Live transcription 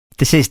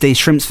This is the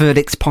Shrimps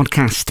Verdicts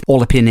podcast.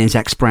 All opinions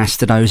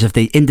expressed are those of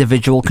the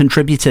individual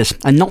contributors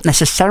and not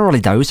necessarily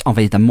those of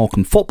either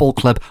Morecambe Football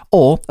Club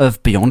or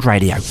of Beyond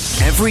Radio.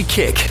 Every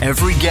kick,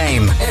 every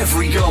game,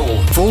 every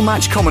goal. Full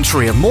match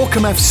commentary of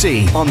Morecambe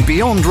FC on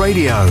Beyond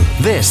Radio.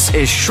 This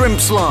is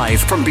Shrimps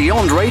Live from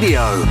Beyond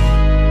Radio.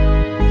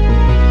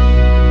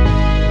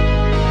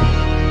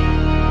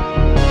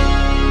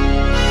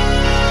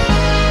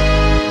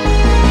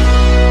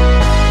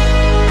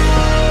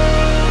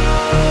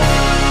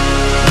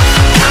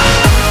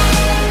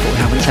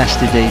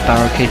 Tested the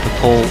Barrow keeper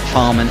Paul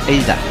Farrend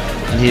either,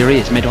 and here he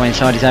is midway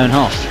inside his own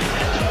half,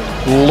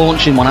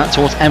 launching one out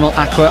towards Emil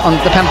Aqua on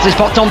the penalty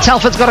spot. Dom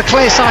Telford's got a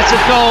clear sight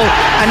of goal,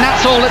 and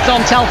that's all that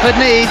Dom Telford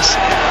needs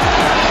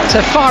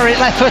to fire it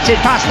left-footed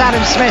past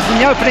Adam Smith.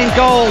 And the opening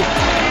goal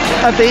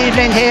of the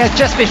evening here,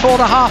 just before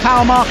the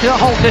half-hour mark at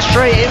Holker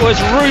Street, it was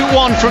route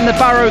one from the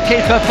Barrow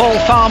keeper Paul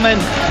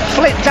Farrend,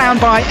 flicked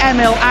down by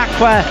Emil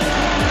Aqua.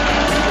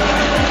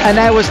 And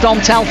there was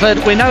Dom Telford.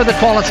 We know the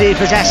quality he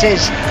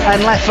possesses,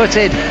 and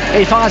left-footed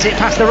he fires it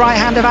past the right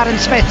hand of Adam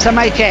Smith to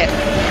make it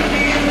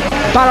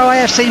Barrow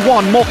AFC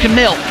 1, Morecambe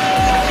 0.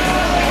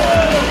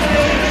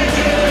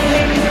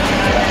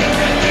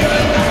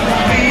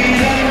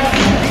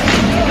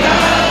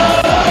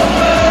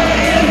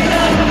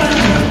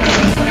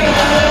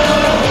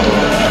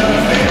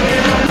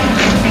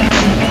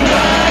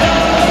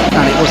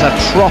 And it was a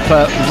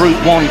proper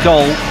route 1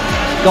 goal.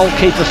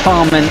 Goalkeeper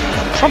Farrend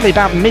probably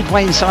about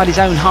midway inside his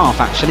own half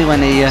actually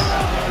when he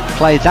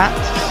played that.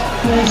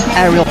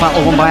 Aerial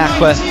battle won by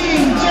Aqua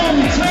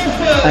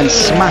and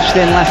smashed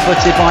in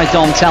left-footed by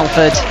Dom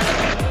Telford,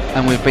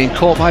 and we've been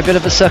caught by a bit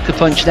of a sucker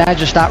punch there,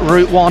 just that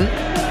route 1.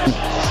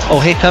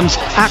 Oh, here comes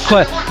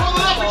Aqua.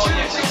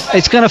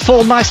 It's going to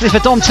fall nicely for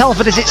Dom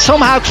Telford. Is it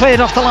somehow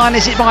cleared off the line?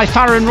 Is it by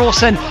Farrend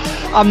Rawson?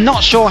 I'm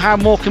not sure how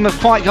Morecambe have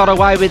quite got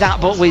away with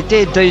that, but we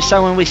did do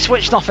so, and we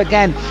switched off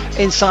again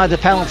inside the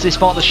penalty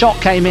spot. The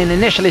shot came in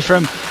initially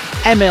from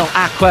Emil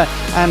Aqua,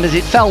 and as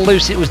it fell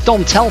loose it was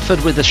Dom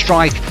Telford with the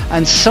strike,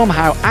 and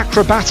somehow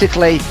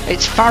acrobatically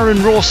it's Farrend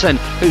Rawson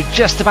who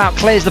just about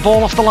clears the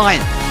ball off the line.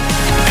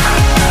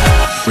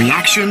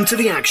 Reaction to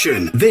the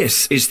action.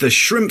 This is the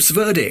Shrimps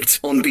Verdict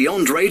on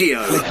Beyond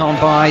Radio. Flick on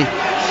by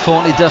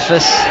Courtney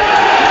Duffus.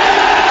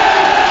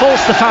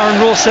 Falls to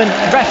Farrend Rawson.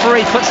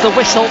 Referee puts the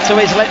whistle to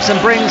his lips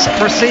and brings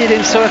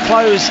proceedings to a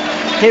close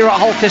here at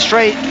Holker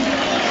Street.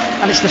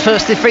 And it's the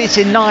first defeat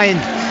in 9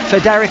 for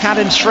Derek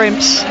Adams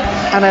Shrimps,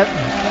 and a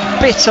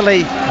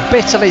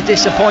bitterly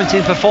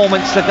disappointing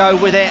performance to go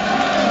with it.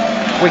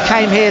 We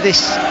came here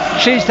this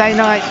Tuesday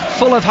night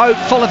full of hope,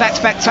 full of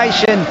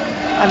expectation,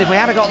 and if we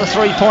had got the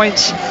 3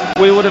 points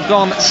we would have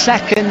gone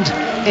second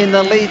in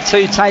the League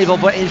 2 table.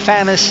 But in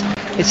fairness,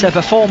 it's a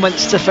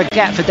performance to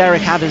forget for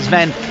Derek Adams'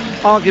 men,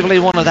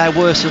 arguably one of their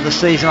worst of the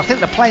season. I think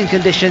the playing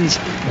conditions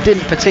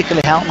didn't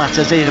particularly help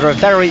matters either. A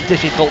very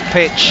difficult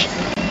pitch,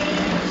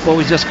 but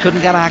we just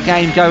couldn't get our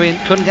game going,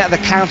 couldn't get the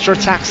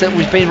counter-attacks that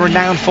we've been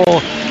renowned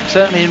for,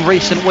 certainly in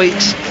recent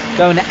weeks,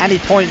 going at any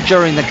point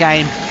during the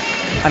game.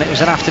 And it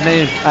was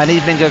an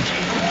evening of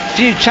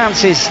few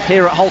chances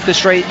here at Holker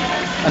Street,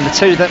 and the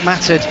two that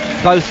mattered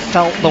both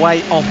fell the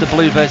way of the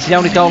Bluebirds. The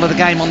only goal of the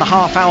game on the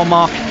half-hour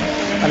mark,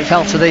 and it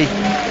fell to the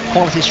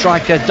quality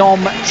striker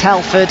Dom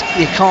Telford.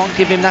 You can't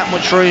give him that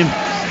much room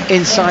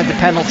inside the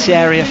penalty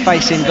area,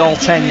 facing goal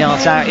 10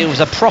 yards out. It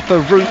was a proper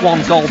route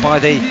 1 goal by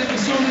the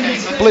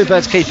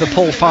Bluebirds keeper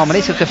Paul Farrend.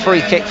 He took a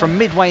free kick from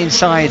midway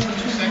inside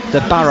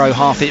the Barrow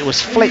half. It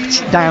was flicked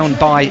down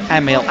by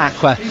Emil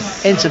Aqua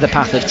into the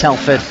path of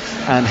Telford,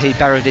 and he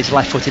buried his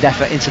left-footed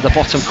effort into the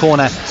bottom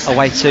corner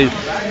away to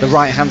the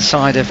right-hand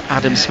side of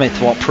Adam Smith,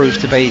 what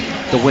proved to be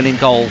the winning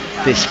goal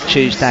this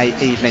Tuesday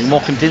evening.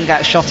 Morecambe didn't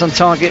get a shot on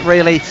target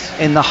really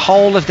in the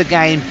whole of the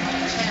game,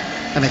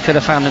 and they could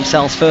have found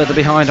themselves further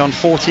behind on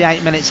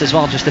 48 minutes as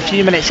well. Just a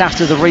few minutes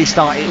after the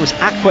restart, it was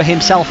Aqua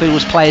himself who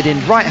was played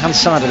in right-hand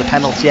side of the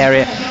penalty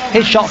area.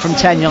 His shot from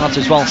 10 yards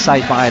was well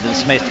saved by Adam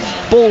Smith.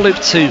 Ball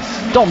looped to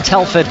Dom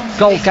Telford,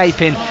 goal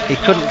gaping. He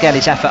couldn't get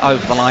his effort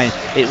over the line.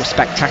 It was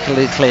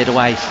spectacularly cleared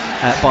away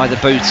by the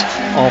boot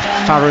of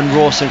Farrend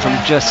Rawson from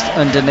just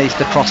underneath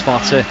the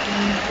crossbar to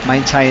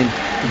maintain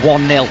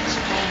 1-0.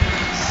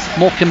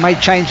 Morecambe made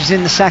changes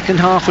in the second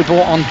half. We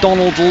brought on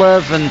Donald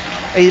Love and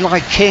Eli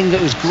King. It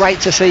was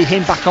great to see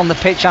him back on the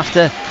pitch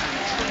after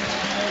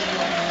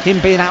him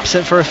being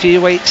absent for a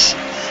few weeks.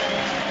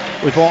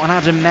 We brought on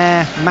Adam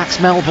Mayer, Max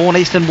Melbourne,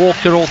 Ethan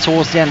Walker all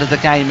towards the end of the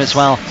game as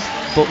well,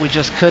 but we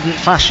just couldn't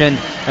fashion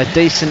a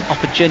decent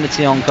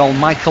opportunity on goal.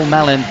 Michael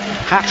Mellon,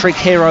 hat-trick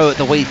hero at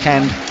the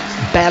weekend,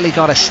 barely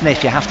got a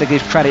sniff. You have to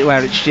give credit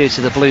where it's due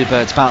to the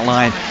Bluebirds back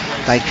line.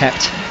 They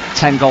kept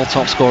 10-goal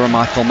top scorer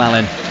Michael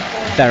Mellon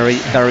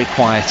very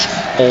quiet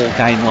all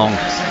game long.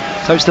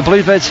 So it's the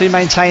Bluebirds who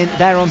maintain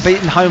their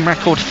unbeaten home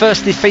record.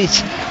 First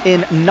defeat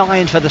in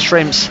 9 for the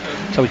Shrimps,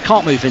 so we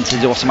can't move into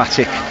the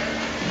automatic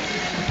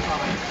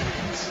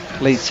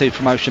League 2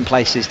 promotion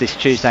places this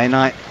Tuesday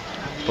night.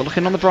 But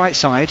looking on the bright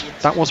side,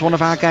 that was one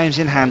of our games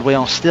in hand. We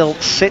are still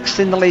 6th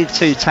in the League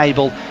 2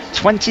 table,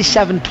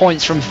 27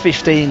 points from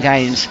 15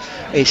 games,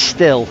 is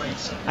still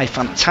a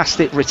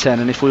fantastic return,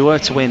 and if we were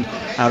to win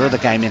our other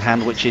game in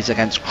hand, which is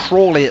against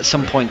Crawley at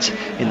some point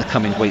in the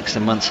coming weeks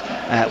and months,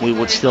 we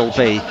would still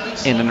be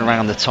in and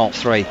around the top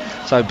 3.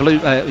 So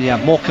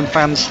Morecambe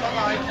fans,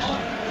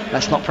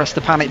 let's not press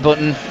the panic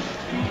button.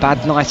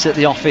 Bad night at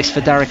the office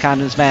for Derek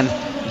Adams' men,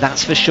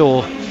 that's for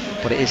sure,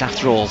 but it is,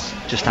 after all,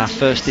 just our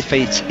first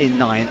defeat in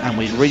 9, and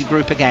we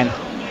regroup again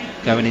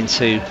going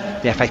into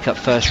the FA Cup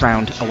first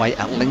round away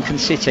at Lincoln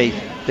City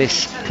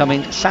this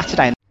coming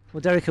Saturday.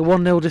 Well, Derek, a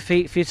 1-0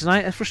 defeat for you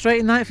tonight. A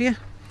frustrating night for you?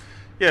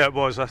 Yeah, it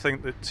was. I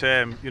think that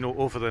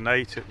over the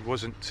night it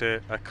wasn't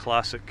a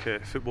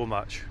classic football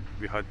match.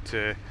 We had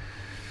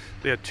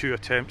they had 2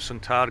 attempts on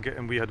target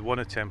and we had 1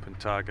 attempt on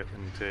target,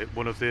 and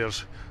one of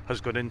theirs has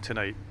gone in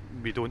tonight.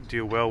 We don't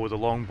deal well with the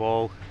long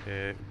ball.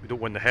 We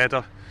don't win the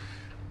header.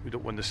 We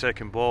don't win the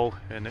second ball,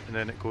 and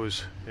then it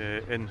goes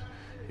in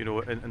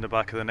the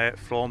back of the net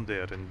from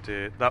there.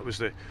 And that was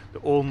the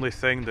only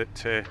thing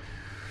that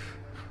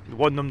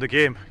won them the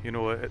game.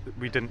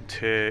 We didn't.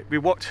 We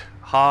worked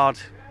hard.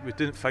 We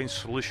didn't find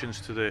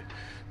solutions to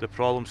the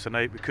problems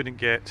tonight. We couldn't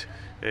get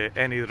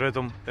any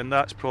rhythm, and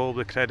that's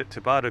probably credit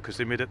to Barrow because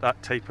they made it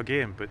that type of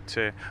game.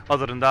 But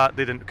other than that,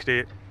 they didn't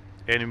create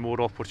any more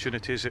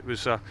opportunities. It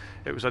was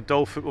a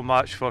dull football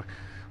match for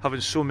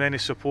having so many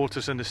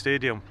supporters in the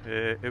stadium.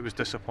 It was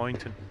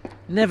disappointing.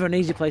 Never an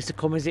easy place to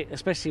come, is it?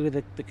 Especially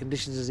with the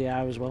conditions as they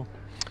are as well.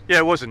 Yeah,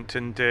 it wasn't,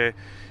 and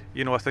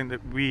I think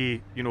that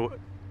we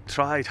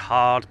tried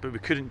hard, but we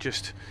couldn't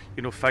just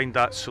find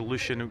that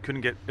solution, and we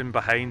couldn't get in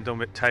behind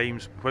them at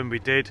times. When we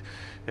did,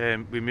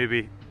 we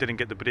maybe didn't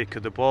get the break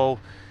of the ball.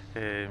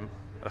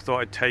 I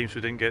thought at times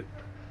we didn't get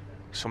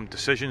some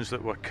decisions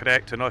that were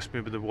correct in us.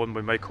 Maybe the one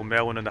with Michael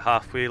Mellon in the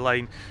halfway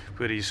line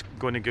where he's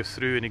going to go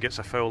through and he gets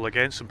a foul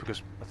against him,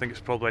 because I think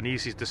it's probably an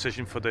easy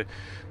decision for the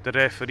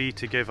referee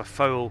to give a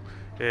foul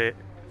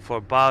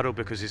for Barrow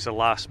because he's the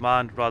last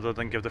man, rather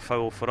than give the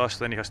foul for us.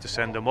 Then he has to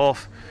send him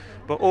off.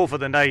 But over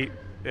the night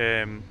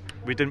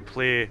we didn't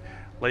play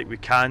like we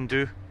can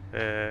do,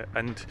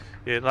 and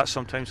that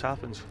sometimes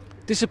happens.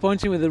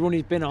 Disappointing with the run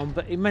he's been on,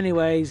 but in many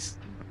ways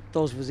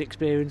those was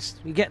experienced.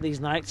 You get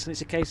these nights and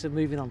it's a case of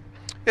moving on.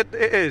 It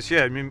is,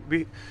 yeah. I mean,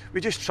 we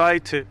just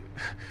tried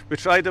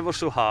ever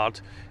so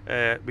hard.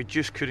 We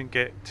just couldn't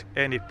get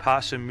any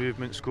passing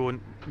movements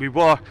going. We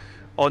were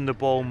on the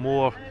ball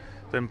more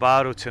than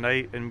Barrow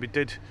tonight, and we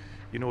did,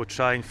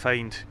 try and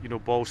find,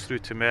 balls through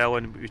to Mel,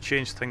 and we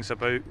changed things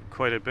about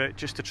quite a bit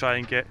just to try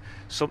and get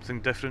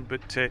something different.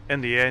 But in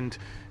the end,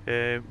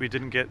 we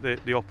didn't get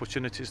the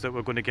opportunities that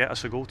were going to get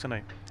us a goal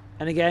tonight.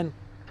 And again,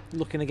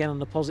 looking again on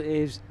the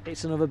positives,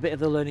 it's another bit of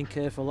the learning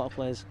curve for a lot of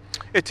players.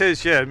 It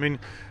is, yeah. I mean,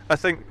 I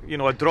think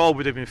a draw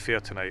would have been fair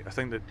tonight. I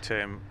think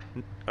that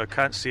I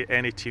can't say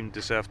any team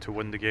deserved to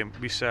win the game.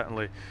 We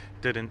certainly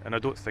didn't, and I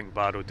don't think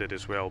Barrow did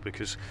as well,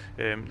 because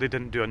they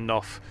didn't do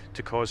enough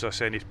to cause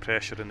us any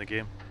pressure in the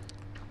game.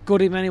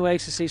 Good in many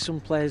ways to see some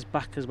players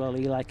back as well.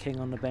 Eli King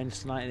on the bench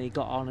tonight, and he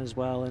got on as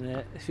well, and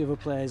a few other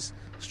players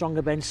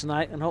stronger bench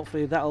tonight, and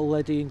hopefully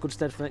that'll do you in good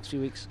stead for the next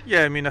few weeks.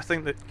 Yeah, I mean, I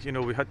think that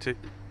we had to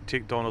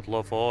take Donald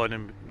Love on,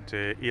 and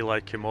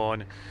Eli came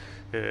on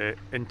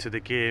into the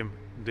game.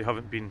 They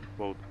haven't been,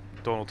 well,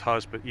 Donald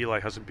has, but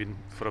Eli hasn't been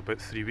for about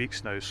 3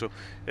 weeks now, so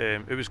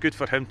it was good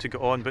for him to get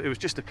on, but it was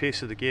just the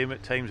pace of the game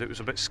at times. It was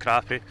a bit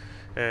scrappy,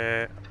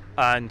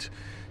 and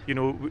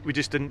we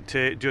just didn't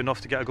do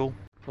enough to get a goal.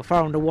 Well,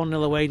 Farrend, a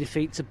 1-0 away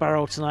defeat to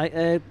Barrow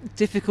tonight.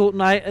 Difficult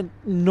night and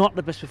not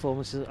the best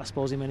performance, I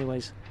suppose, in many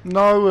ways.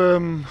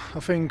 No, I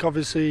think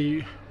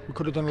obviously we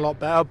could have done a lot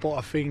better, but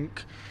I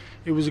think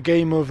it was a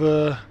game of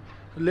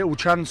little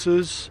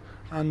chances,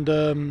 and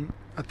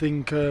I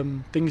think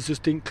things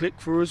just didn't click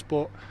for us.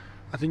 But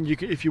I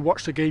think if you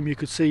watch the game, you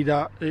could see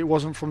that it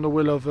wasn't from the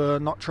will of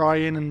not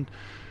trying, and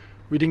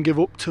we didn't give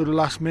up till the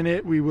last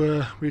minute. We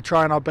were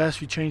trying our best.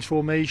 We changed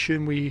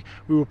formation. We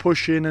were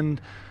pushing,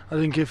 and I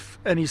think if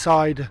any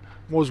side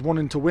was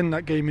wanting to win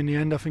that game in the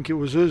end, I think it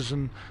was us.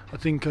 And I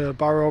think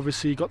Barrow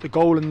obviously got the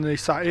goal, and they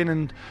sat in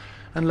and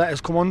let us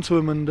come on to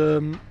them.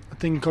 And I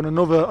think on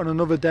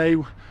another day,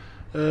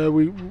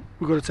 we've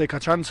got to take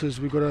our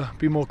chances. We've got to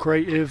be more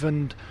creative,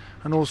 and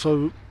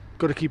also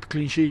got to keep a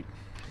clean sheet.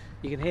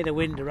 You can hear the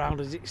wind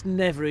around us. It's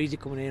never easy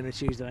coming here on a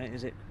Tuesday night,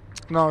 is it?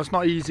 No, it's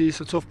not easy. It's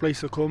a tough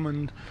place to come,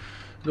 and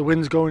the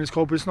wind's going, it's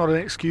cold, but it's not an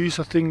excuse.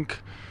 I think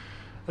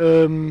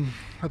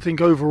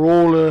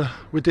overall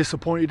we're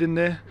disappointed in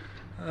there.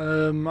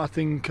 But I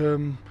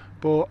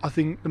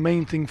think the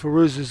main thing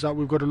for us is that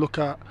we've got to look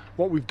at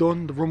what we've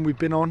done, the run we've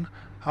been on,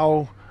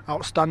 how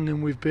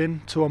outstanding we've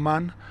been to a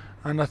man,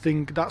 and I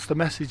think that's the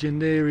message in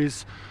there,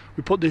 is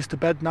we put this to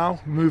bed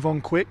now, move on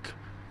quick.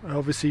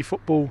 Obviously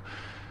football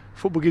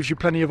gives you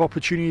plenty of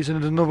opportunities,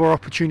 and there's another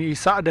opportunity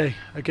Saturday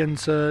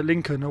against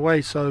Lincoln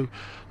away. So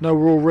no,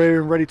 we're all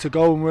rearing ready to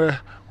go, and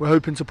we're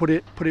hoping to put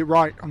it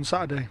right on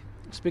Saturday.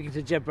 Speaking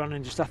to Jeb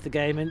Brannan just after the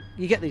game, and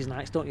you get these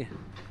nights, don't you?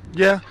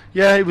 Yeah,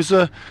 it was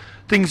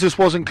things just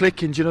wasn't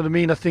clicking. Do you know what I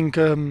mean? I think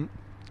the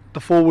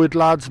forward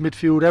lads,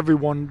 midfield,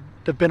 everyone,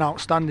 they've been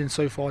outstanding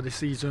so far this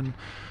season,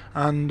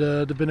 and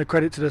they've been a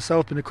credit to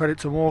themselves, been a credit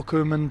to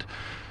Morecambe,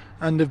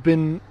 and they've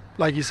been,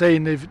 like you're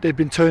saying, they've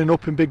been turning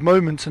up in big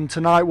moments. And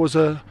tonight was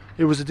a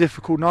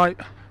difficult night,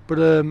 but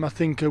I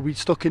think we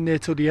stuck in there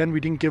till the end. We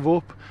didn't give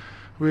up.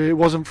 It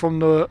wasn't from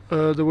the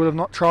will of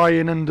not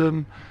trying,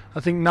 and I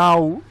think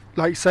now,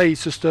 like you say,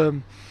 it's just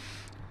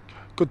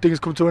good things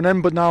come to an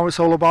end. But now it's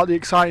all about the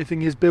exciting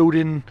thing is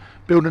building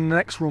the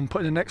next run,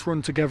 putting the next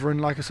run together. And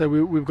like I say,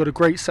 we've got a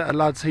great set of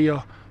lads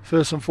here,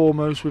 first and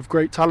foremost, with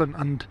great talent,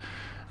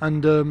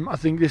 and I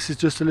think this is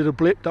just a little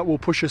blip that will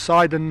push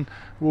aside, and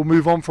we'll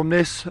move on from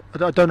this.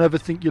 I don't ever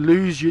think you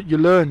lose, you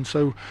learn.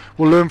 So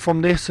we'll learn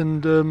from this,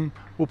 and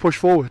we'll push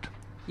forward.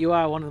 You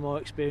are one of the more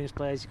experienced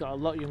players. You've got a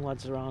lot of young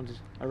lads around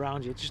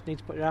you. Just need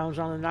to put your arms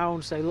around them now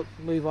and say, look,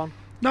 move on.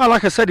 No,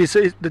 like I said,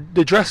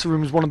 the dressing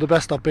room is one of the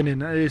best I've been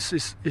in.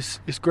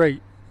 It's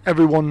great.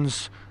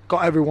 Everyone's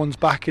got everyone's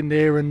back in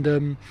there,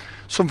 and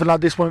something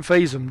like this won't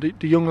faze them.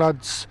 The young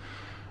lads,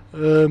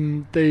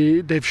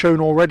 they've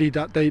shown already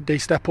that they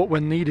step up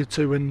when needed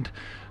to, and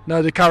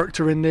now the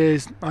character in there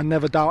is, I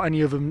never doubt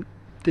any of them.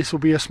 This will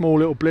be a small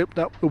little blip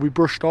that will be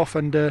brushed off,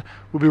 and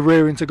we'll be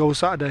rearing to go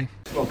Saturday.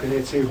 Welcome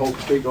here to Holker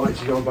Street, guys.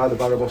 You're going by the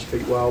Barrow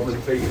Pete Wildman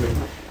and Pete.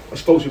 I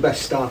suppose we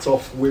best start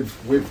off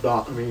with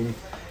that. I mean,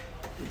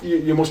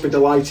 you must be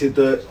delighted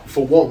that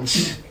for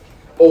once,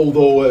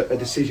 although a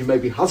decision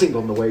maybe hasn't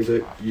gone the way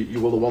that you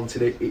will have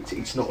wanted it,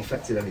 it's not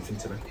affected anything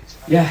today.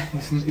 Yeah,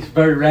 it's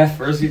very rare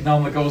for us. It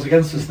normally goes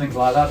against us, things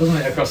like that, doesn't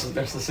it, across the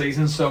rest of the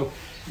season? So,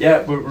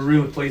 yeah, we're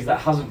really pleased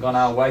that hasn't gone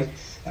our way.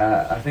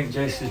 I think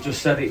Jason has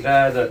just said it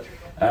there, that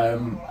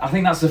I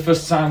think that's the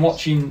first time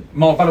watching.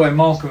 By the way,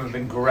 Morecambe have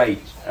been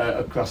great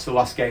across the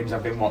last games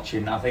I've been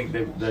watching. I think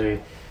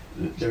they're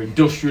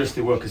industrious,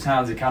 they work as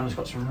hard as they can. They've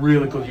got some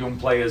really good young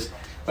players.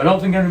 I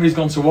don't think anybody's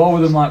gone to war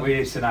with them like we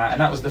did tonight,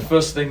 and that was the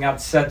first thing I'd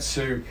said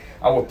to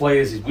our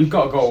players, is we've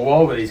got to go to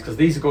war with these, because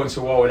these are going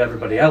to war with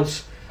everybody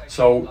else.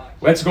 So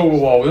we had to go to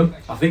war with them.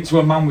 I think to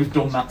a man we've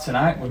done that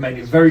tonight. We've made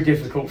it very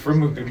difficult for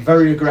them. We've been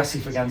very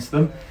aggressive against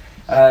them.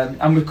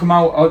 And we've come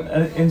out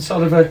in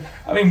sort of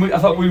I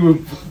thought we were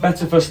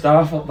better first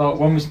half. I thought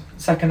when we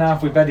second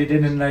half we bedded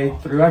in and they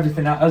threw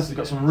everything at us. They've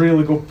got some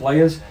really good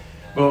players,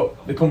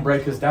 but they couldn't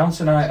break us down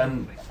tonight,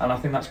 and I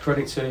think that's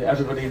credit to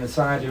everybody in the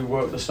side who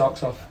worked the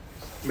socks off.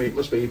 I mean, it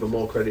must be even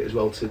more credit as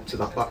well to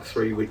that back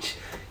three, which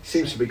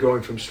seems to be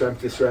growing from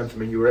strength to strength. I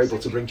mean, you were able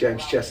to bring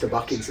James Chester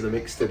back into the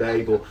mix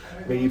today, but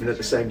I mean, even at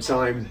the same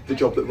time, the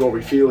job that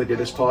Rory Feely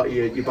did as part of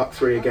your back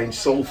three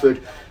against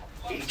Salford,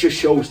 it just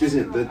shows,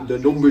 doesn't it, the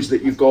numbers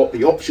that you've got,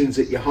 the options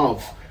that you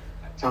have,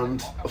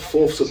 and a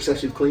fourth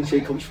successive clean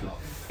sheet comes from it.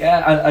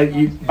 Yeah,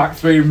 you back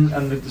three,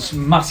 and there's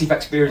some massive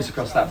experience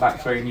across that back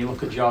three, and you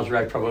look at George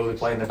Ray probably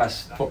playing the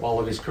best football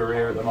of his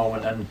career at the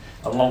moment, and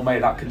long may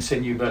that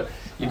continue. But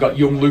you've got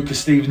young Lucas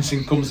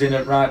Stevenson comes in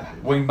at right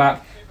wing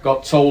back.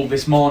 Got told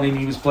this morning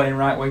he was playing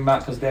right wing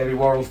back because Davy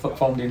Worrell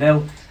phoned in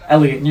ill.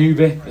 Elliot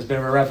Newby has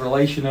been a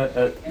revelation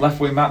at left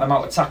wing back. The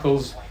amount of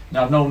tackles,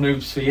 now I've known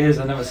Noobs for years,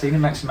 I've never seen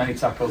him make so many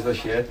tackles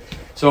this year.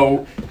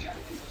 So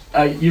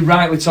you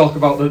rightly talk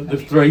about the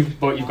three,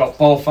 but you've got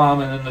Paul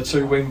Farman and the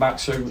two wing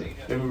backs who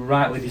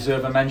rightly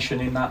deserve a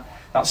mention in that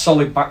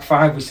solid back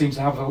five we seem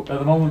to have at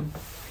the moment.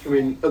 I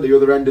mean, at the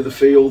other end of the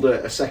field,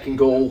 a second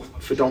goal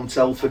for Dom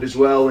Telford as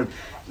well, and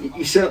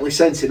you're certainly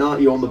sensing,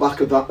 aren't you, on the back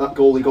of that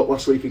goal he got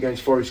last week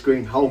against Forest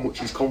Green, how much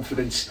his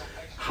confidence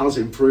has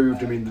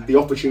improved. I mean, the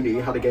opportunity he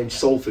had against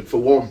Salford, for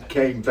one,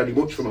 came very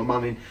much from a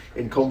man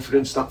in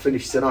confidence. That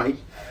finish tonight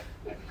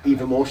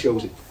even more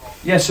shows it.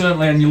 Yeah,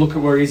 certainly, and you look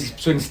at where he is, he's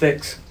between the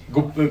sticks.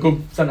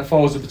 Good centre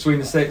forwards are between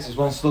the six. There's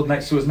one stood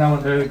next to us now,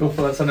 and the good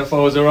for that centre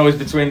forwards are always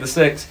between the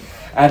six.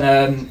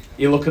 And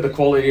you look at the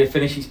quality of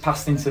finish he's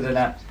passed into the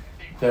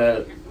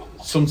net.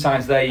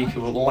 Sometimes there you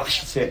can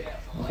lash at it.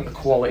 Look at the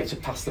quality to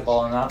pass the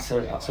ball, and that's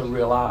a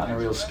real art and a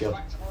real skill.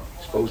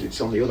 I suppose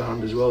it's on the other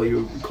hand as well,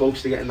 you were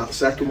close to getting that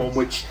second one,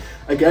 which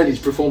again his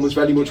performance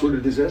very much would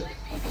have deserved.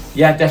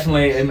 Yeah,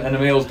 definitely, and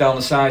Emil's down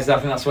the sides. I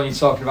think that's when you're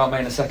talking about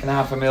making the second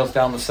half. Emil's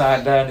down the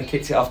side there, and they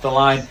kicked it off the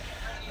line.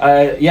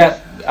 Yeah,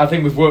 I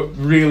think we've worked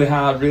really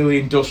hard, really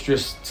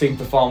industrious team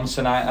performance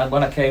tonight. And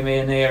when I came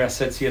in here, I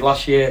said to you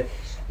last year,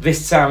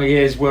 this time of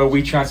year is where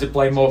we tried to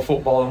play more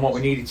football, and what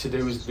we needed to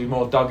do was be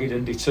more dogged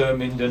and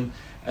determined,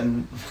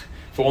 and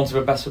for want of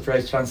a better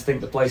phrase, trying to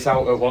think the place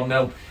out at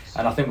 1-0.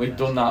 And I think we've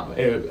done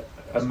that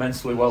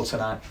immensely well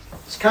tonight.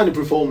 It's the kind of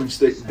performance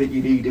that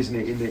you need, isn't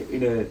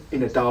it,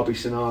 in a derby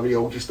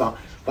scenario, just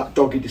that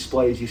dogged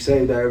display, as you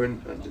say there,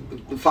 and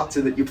the fact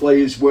that your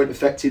players weren't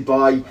affected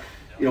by,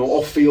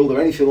 off field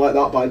or anything like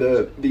that, by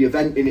the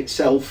event in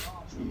itself.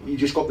 You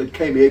just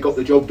came here, got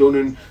the job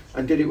done,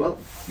 and did it well.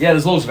 Yeah,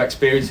 there's loads of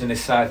experience in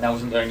this side now,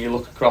 isn't there? And you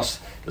look across,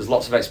 there's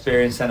lots of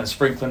experience then, and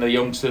sprinkling the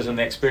youngsters, and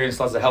the experienced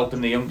lads are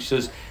helping the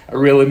youngsters. A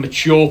really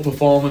mature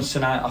performance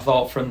tonight, I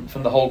thought, from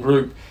the whole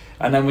group.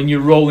 And then when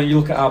you're rolling, you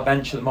look at our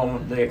bench at the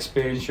moment, the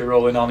experience you're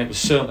rolling on, it was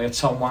certainly a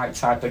Tom White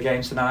type of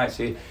game tonight.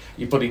 So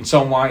you're putting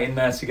Tom White in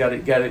there to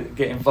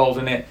get involved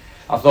in it.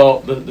 I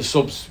thought the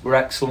subs were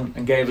excellent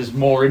and gave us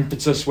more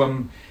impetus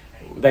when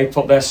they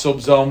put their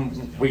subs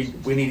on. We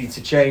needed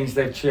to change.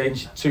 They've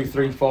changed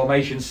 2-3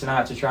 formations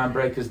tonight to try and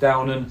break us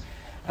down,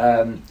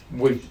 and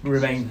we've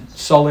remained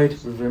solid.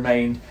 We've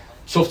remained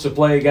tough to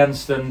play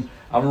against, and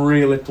I'm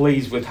really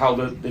pleased with how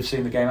they've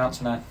seen the game out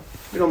tonight.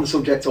 On the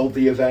subject of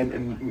the event,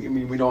 and I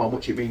mean, we know how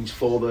much it means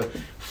for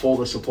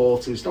the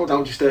supporters. No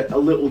doubt, just a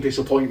little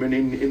disappointment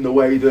in the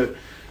way that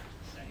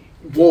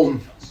one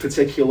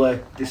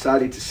particular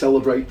decided to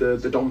celebrate the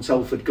Dom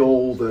Telford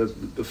goal,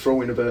 the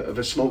throwing of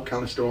a smoke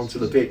canister onto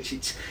the pitch.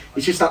 It's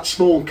just that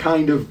small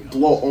kind of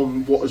blot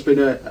on what has been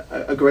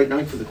a great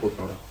night for the club,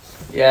 Ronald.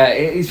 Yeah,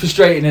 it's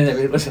frustrating, isn't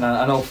it? Listen,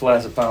 I know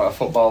Flair's about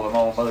football at the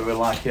moment, whether we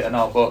like it or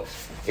not, but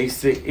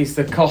it's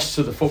the cost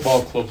to the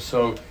football club.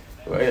 So,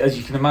 as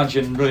you can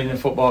imagine, running a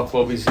football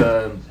club is,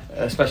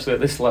 especially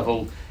at this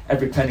level,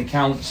 every penny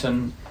counts,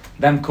 and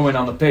them coming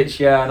on the pitch,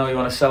 I know you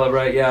want to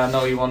celebrate, I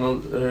know you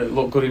want to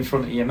look good in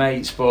front of your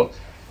mates, but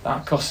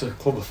that costs the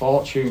club a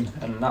fortune,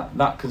 and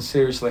that can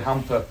seriously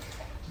hamper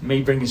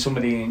me bringing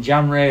somebody in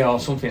January or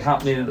something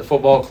happening at the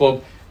football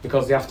club,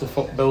 because they have to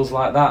foot bills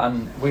like that.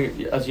 And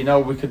we, as you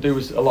know, we could do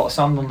with a lot of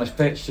sand on this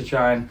pitch to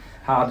try and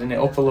harden it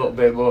up a little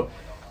bit, but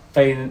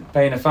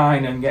paying a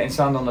fine and getting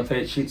sand on the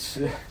pitch, it's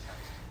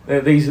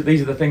these are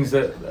the things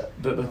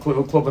that the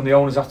club and the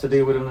owners have to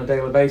deal with on a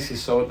daily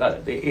basis. So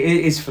that it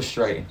is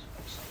frustrating.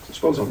 I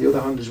suppose on the other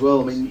hand as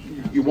well, I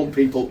mean, you want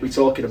people to be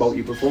talking about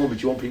your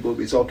performance, you want people to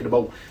be talking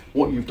about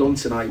what you've done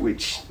tonight,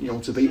 which,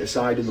 to beat a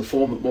side in the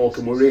form that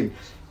Morecambe were in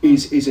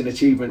is an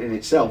achievement in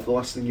itself. The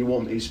last thing you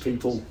want is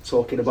people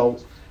talking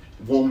about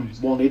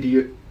one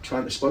idiot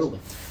trying to spoil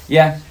them.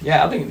 Yeah,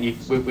 I think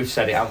we've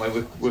said it, haven't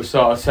we? We've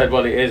sort of said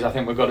what it is. I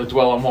think we've got to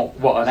dwell on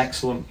what an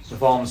excellent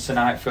performance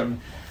tonight from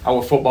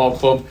our football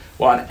club,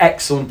 what an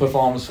excellent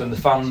performance from the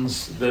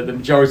fans, the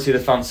majority of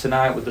the fans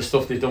tonight with the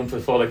stuff they've done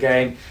before the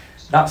game.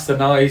 That's the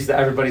noise that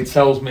everybody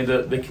tells me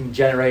that they can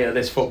generate at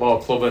this football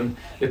club, and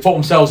they put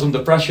themselves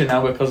under pressure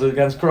now because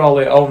against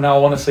Crawley, now I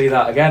want to see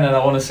that again, and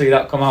I want to see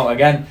that come out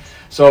again.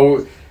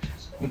 So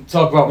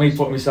talk about me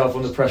putting myself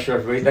under pressure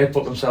every week. They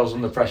put themselves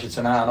under pressure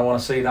tonight, and I want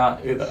to see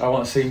that. I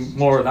want to see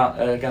more of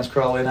that against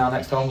Crawley in our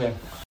next home game.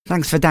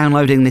 Thanks for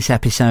downloading this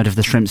episode of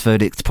the Shrimps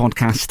Verdict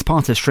podcast,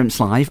 part of Shrimps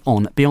Live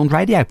on Beyond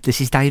Radio.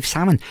 This is Dave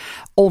Salmon.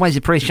 Always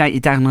appreciate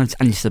your downloads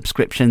and your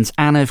subscriptions,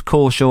 and of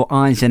course your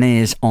eyes and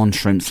ears on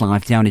Shrimps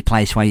Live, the only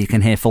place where you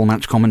can hear full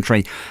match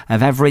commentary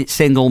of every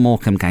single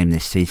Morecambe game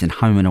this season,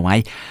 home and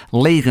away.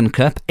 League and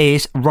Cup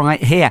is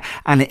right here,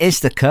 and it is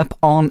the Cup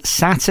on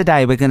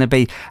Saturday. We're going to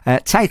be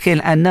taking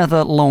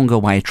another long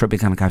away trip. We're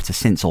going to go to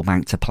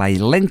Sinselbank to play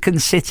Lincoln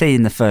City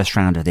in the first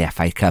round of the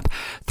FA Cup.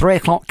 3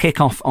 o'clock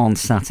kick-off on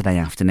Saturday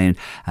afternoon.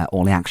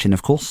 All the action,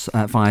 of course,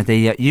 via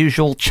the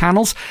usual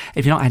channels.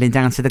 If you're not heading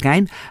down to the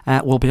game,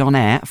 we'll be on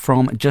air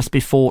from just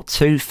before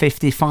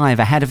 2:55.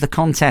 Ahead of the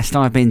contest,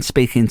 I've been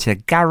speaking to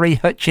Gary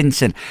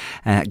Hutchinson.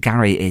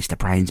 Gary is the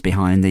brains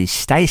behind the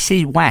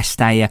Stacey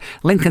West, a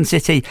Lincoln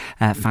City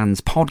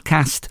fans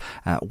podcast,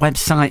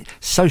 website,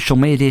 social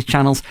media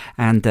channels,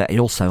 and he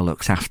also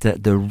looks after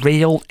the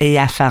Real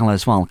EFL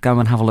as well. Go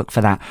and have a look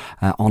for that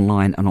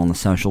online and on the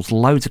socials.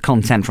 Loads of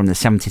content from the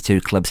 72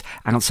 clubs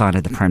outside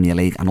of the Premier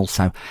League, and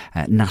also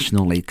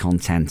National League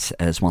content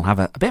as well. Have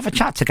a bit of a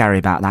chat to Gary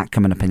about that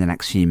coming up in the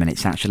next few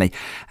minutes, actually.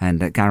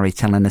 And Gary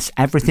telling us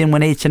everything we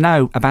need to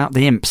know about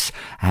the Imps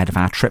ahead of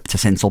our trip to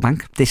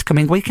Sinselbank this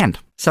coming weekend.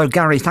 So,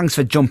 Gary, thanks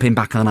for jumping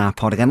back on our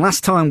pod again.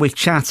 Last time we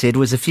chatted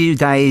was a few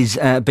days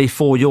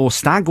before your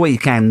stag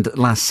weekend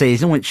last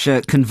season, which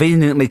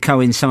conveniently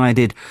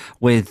coincided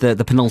with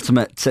the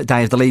penultimate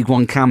day of the League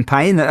One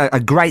campaign.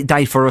 A great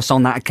day for us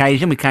on that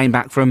occasion. We came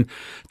back from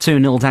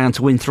 2-0 down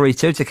to win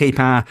 3-2 to keep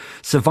our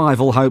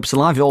survival hopes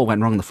alive. It all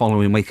went wrong the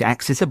following week at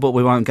Exeter, but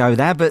we won't go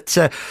there. But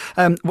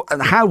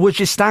how was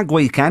your stag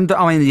weekend?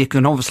 I mean, you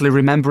can obviously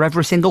remember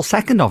every single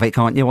second of it,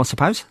 can't you, I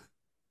suppose?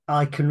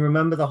 I can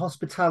remember the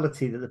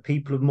hospitality that the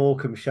people of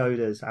Morecambe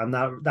showed us, and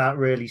that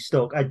really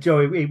stuck. Joe,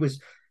 it was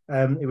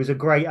a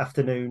great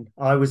afternoon.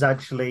 I was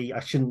actually,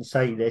 I shouldn't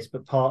say this,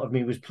 but part of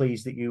me was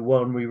pleased that you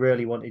won. We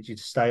really wanted you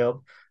to stay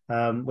up.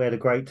 We had a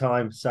great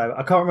time. So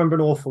I can't remember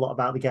an awful lot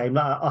about the game.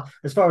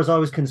 As far as I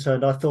was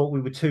concerned, I thought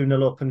we were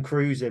 2-0 up and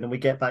cruising, and we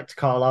get back to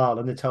Carlisle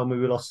and they tell me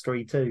we lost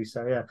 3-2.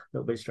 So yeah, a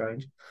little bit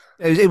strange.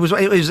 It was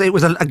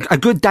a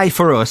good day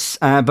for us,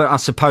 but I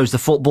suppose the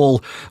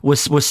football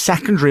was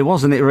secondary,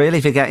 wasn't it? Really,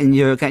 if you're getting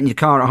your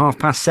car at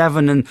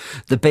 7:30 and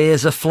the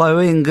beers are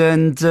flowing,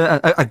 and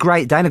a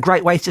great day and a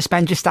great way to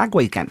spend your stag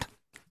weekend.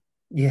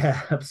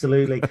 Yeah,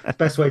 absolutely. The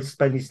best way to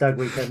spend your stag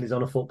weekend is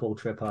on a football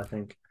trip, I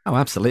think. Oh,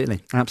 absolutely.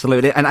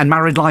 And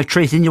married life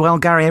treating you well,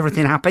 Gary?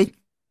 Everything happy?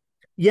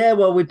 Yeah,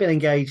 well, we've been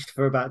engaged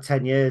for about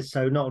 10 years,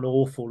 so not an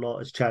awful lot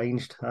has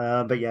changed.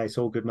 But yeah, it's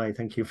all good, mate.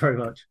 Thank you very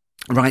much.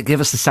 Right, give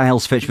us the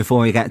sales pitch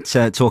before we get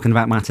talking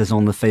about matters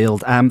on the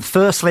field.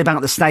 Firstly,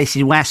 about the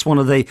Stacey West, one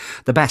of the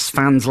best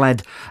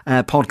fans-led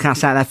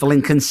podcasts out there for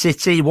Lincoln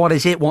City. What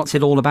is it? What's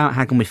it all about?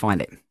 How can we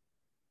find it?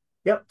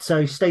 Yep.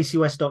 So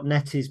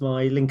staceywest.net is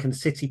my Lincoln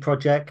City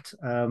project.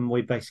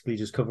 We basically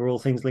just cover all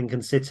things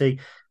Lincoln City,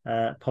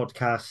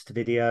 podcast,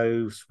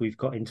 videos. We've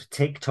got into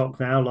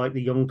TikTok now, like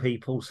the young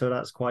people, so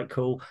that's quite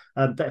cool.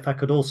 But if I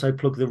could also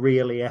plug the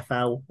Real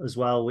EFL as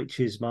well, which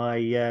is my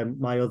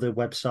other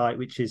website,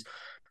 which is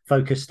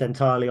focused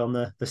entirely on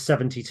the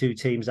 72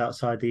 teams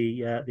outside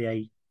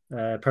the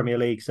Premier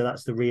League. So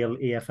that's the Real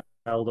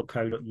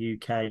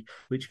EFL.co.uk,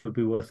 which could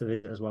be worth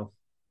it as well.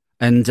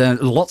 And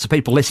lots of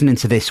people listening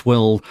to this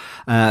will,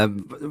 by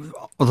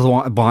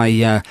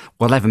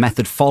whatever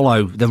method,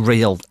 follow the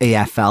Real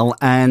EFL.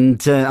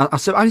 And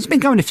it's been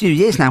going a few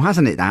years now,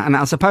 hasn't it, that? And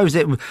I suppose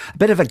it was a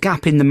bit of a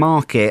gap in the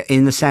market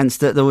in the sense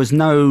that there was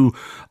no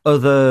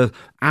other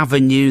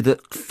avenue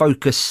that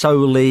focused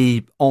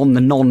solely on the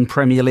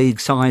non-Premier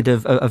League side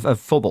of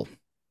football.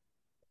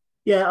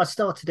 Yeah, I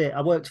started it.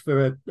 I worked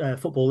for a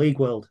Football League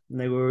World, and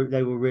they were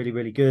really,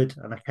 really good.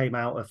 And I came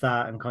out of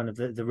that, and kind of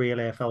the Real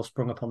AFL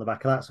sprung up on the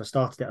back of that. So I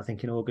started it, I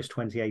think, in August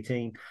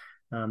 2018.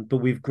 But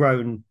we've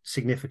grown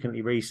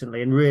significantly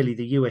recently. And really,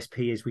 the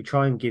USP is we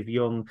try and give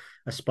young,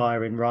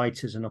 aspiring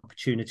writers an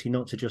opportunity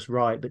not to just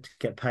write, but to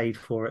get paid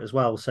for it as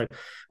well. So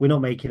we're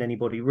not making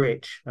anybody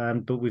rich,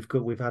 but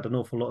we've had an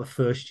awful lot of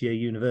first-year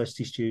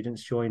university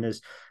students join us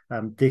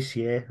this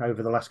year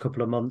over the last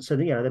couple of months. And,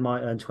 they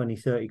might earn 20,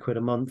 30 quid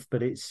a month,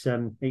 but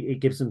it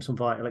gives them some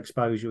vital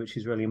exposure, which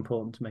is really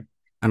important to me.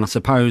 And I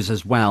suppose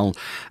as well,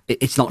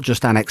 it's not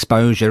just an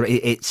exposure,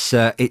 it's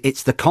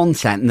the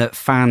content that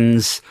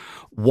fans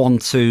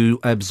want to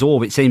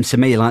absorb. It seems to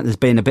me like there's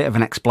been a bit of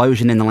an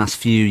explosion in the last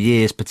few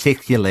years,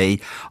 particularly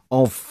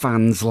of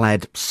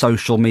fans-led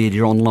social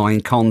media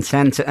online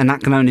content, and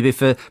that can only be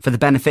for the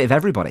benefit of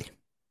everybody.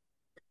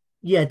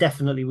 Yeah,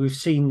 definitely. We've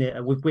seen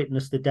it. We've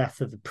witnessed the death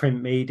of the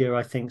print media,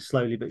 I think,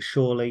 slowly but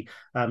surely.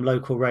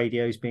 Local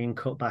radios being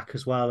cut back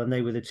as well. And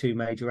they were the two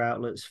major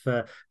outlets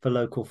for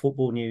local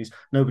football news.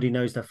 Nobody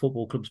knows their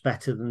football clubs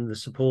better than the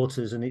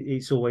supporters. And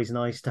it's always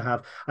nice to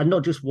have, and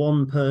not just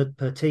one per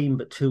team,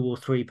 but 2 or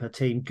 3 per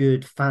team,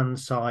 good fan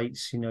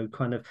sites,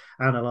 kind of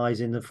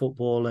analysing the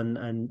football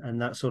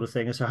and that sort of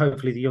thing. And so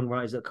hopefully the young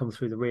writers that come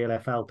through the Real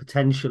FL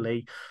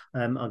potentially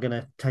are going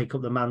to take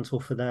up the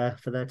mantle for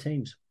their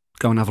teams.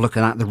 Go and have a look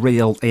at that, the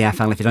Real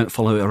EFL. If you don't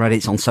follow it already,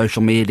 it's on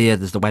social media.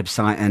 There's the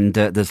website, and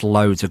there's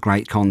loads of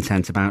great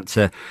content about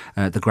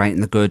the great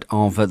and the good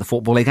of the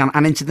Football League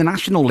and into the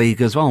National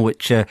League as well,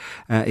 which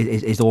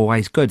is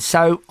always good.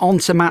 So on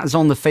to matters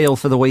on the field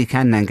for the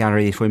weekend then,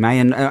 Gary, if we may.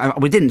 And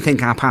we didn't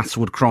think our paths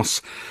would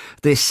cross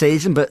this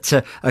season, but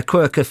a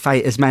quirk of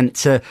fate has meant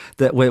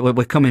that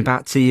we're coming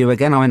back to you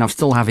again. I mean, I'm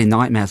still having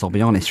nightmares, I'll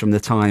be honest, from the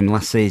time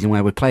last season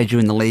where we played you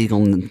in the league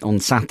on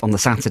the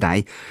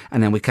Saturday,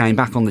 and then we came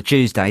back on the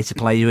Tuesday to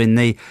play you in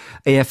the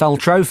EFL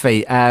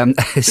Trophy.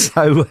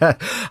 So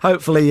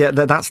hopefully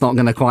that's not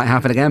going to quite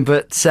happen again.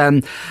 But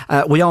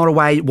we are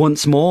away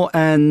once more,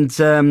 and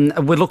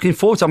we're looking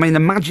forward to, the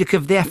magic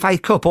of the FA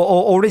Cup,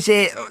 or is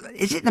it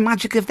the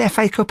magic of the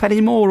FA Cup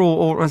anymore,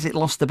 or has it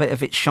lost a bit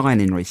of its shine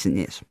in recent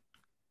years?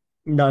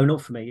 No,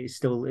 not for me. It's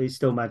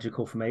still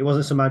magical for me. It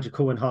wasn't so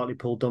magical when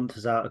Hartlepool dumped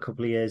us out a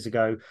couple of years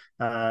ago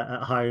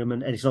at Higham,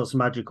 and it's not so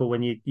magical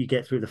when you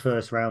get through the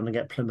first round and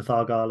get Plymouth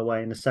Argyle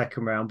away in the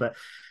second round. But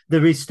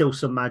there is still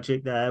some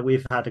magic there.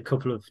 We've had a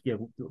couple of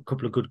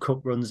good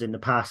cup runs in the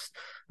past.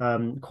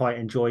 Quite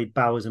enjoyed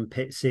Bowers and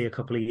Pitsea a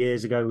couple of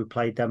years ago. We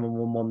played them and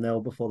won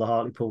 1-0 before the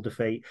Hartlepool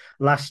defeat.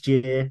 Last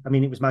year,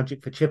 it was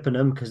magic for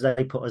Chippenham because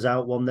they put us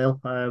out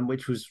 1-0,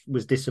 which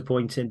was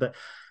disappointing. But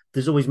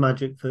there's always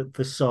magic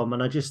for some,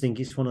 and I just think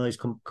it's one of those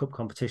cup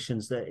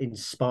competitions that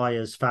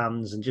inspires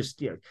fans, and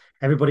just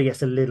everybody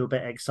gets a little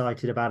bit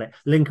excited about it.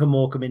 Lincoln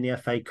Morecambe in the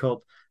FA Cup,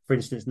 for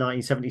instance,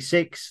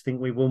 1976. I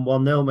think we won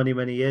 1-0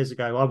 many years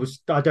ago.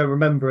 I don't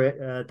remember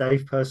it,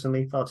 Dave,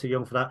 personally, far too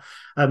young for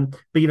that.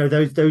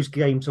 But those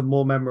games are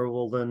more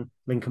memorable than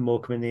Lincoln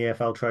Morecambe in the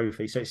EFL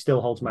Trophy, so it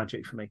still holds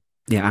magic for me.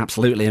 Yeah,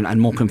 absolutely. And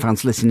Morecambe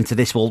fans listening to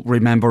this will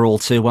remember all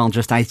too well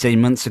just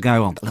 18 months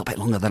ago, or a little bit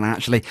longer than that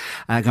actually,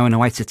 going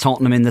away to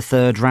Tottenham in the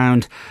third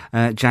round,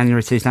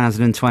 January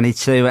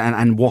 2022.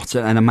 And what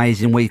an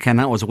amazing weekend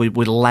that was. We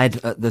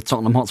led at the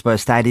Tottenham Hotspur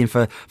Stadium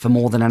for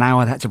more than an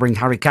hour. They had to bring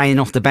Harry Kane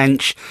off the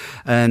bench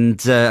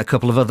and a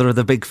couple of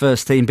other big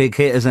first team big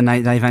hitters, and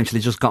they eventually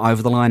just got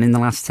over the line in the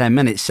last 10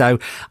 minutes. So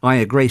I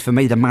agree. For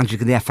me, the magic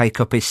of the FA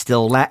Cup is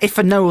still there. If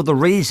for no other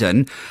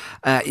reason,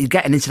 you're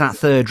getting into that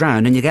third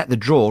round and you get the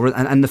draw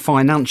and the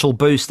financial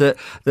boost that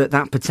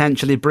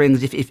potentially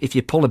brings if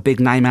you pull a big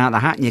name out of the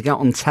hat and you get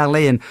on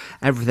telly and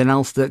everything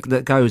else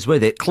that goes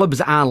with it. Clubs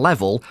at our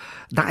level,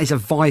 that is a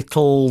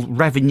vital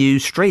revenue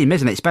stream,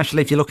 isn't it?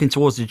 Especially if you're looking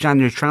towards the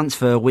January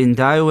transfer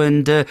window,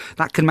 and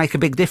that can make a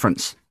big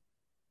difference.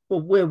 Well,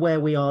 we're where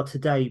we are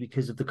today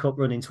because of the cup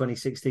run in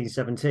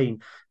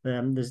 2016-17.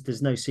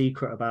 There's no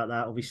secret about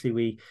that. Obviously,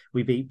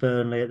 we beat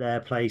Burnley at their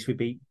place. We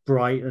beat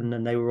Brighton,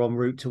 and they were en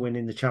route to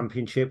winning the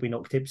championship. We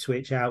knocked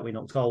Ipswich out. We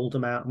knocked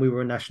Oldham out, and we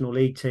were a National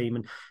League team.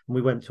 And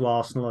we went to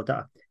Arsenal.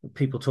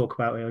 People talk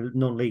about a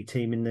non-league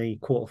team in the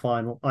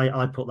quarter-final.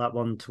 I put that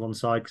one to one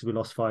side because we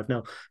lost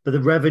 5-0. But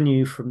the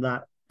revenue from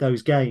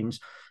those games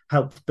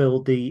helped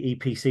build the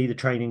EPC, the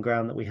training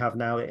ground that we have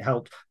now. It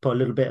helped put a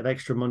little bit of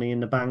extra money in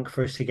the bank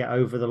for us to get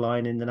over the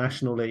line in the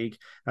National League.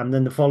 And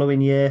then the following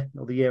year,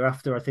 or the year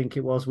after, I think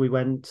it was, we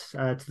went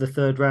to the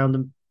third round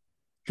and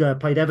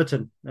played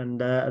Everton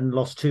and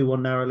lost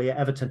 2-1 narrowly at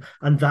Everton,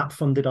 and that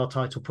funded our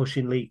title push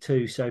in League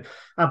Two. So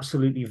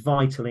absolutely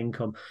vital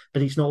income,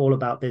 but it's not all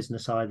about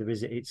business either,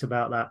 is it? It's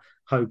about that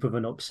hope of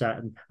an upset.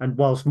 And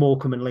whilst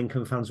Morecambe and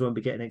Lincoln fans won't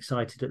be getting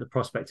excited at the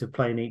prospect of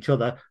playing each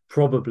other,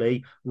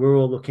 probably we're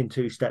all looking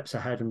 2 steps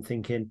ahead and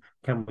thinking,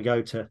 can we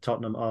go to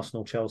Tottenham,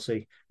 Arsenal,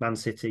 Chelsea, Man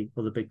City,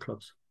 or the big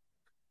clubs?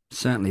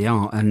 Certainly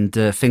are, and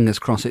fingers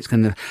crossed it is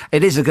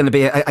going to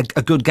be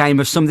a good game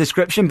of some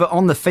description. But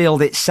on the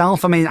field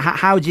itself, I mean,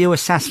 how do you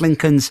assess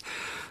Lincoln's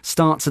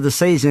start to the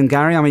season,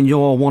 Gary? I mean,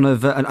 you're one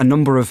of a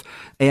number of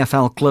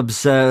EFL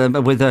clubs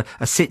with a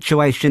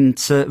situation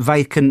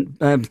vacant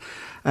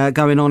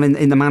going on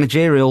in the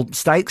managerial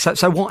stakes.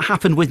 So what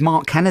happened with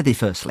Mark Kennedy,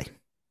 firstly?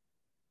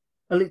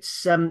 Well,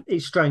 it's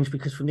strange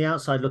because from the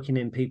outside looking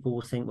in, people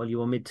will think, well, you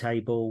were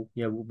mid-table.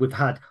 You know, we've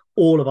had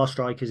all of our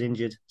strikers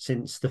injured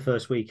since the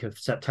first week of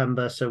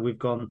September, so we've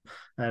gone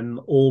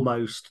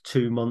almost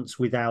 2 months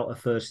without a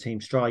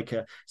first-team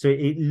striker. So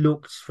it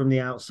looked from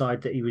the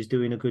outside that he was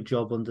doing a good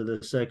job under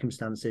the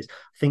circumstances.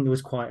 I think there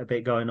was quite a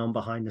bit going on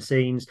behind the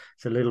scenes.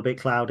 It's a little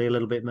bit cloudy, a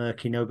little bit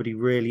murky. Nobody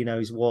really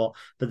knows what,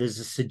 but there's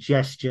a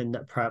suggestion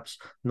that perhaps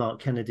Mark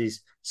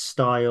Kennedy's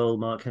style,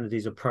 Mark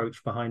Kennedy's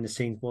approach behind the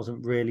scenes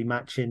wasn't really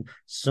matching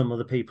some of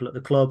the people at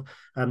the club.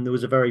 There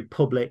was a very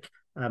public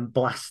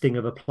blasting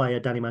of a player,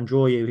 Danny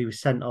Mandroyu. He was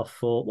sent off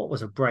for what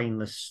was a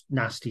brainless,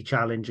 nasty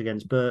challenge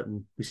against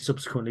Burton, who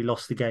subsequently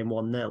lost the game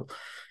 1-0.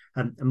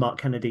 And Mark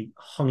Kennedy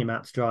hung him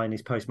out to dry in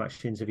his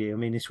post-match interview. I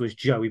mean, this was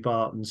Joey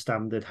Barton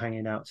standard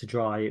hanging out to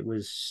dry. It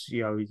was,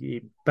 you know,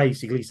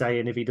 basically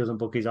saying if he doesn't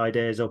book his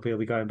ideas up, he'll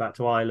be going back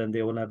to Ireland.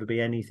 There will never be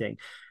anything.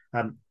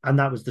 And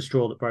that was the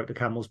straw that broke the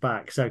camel's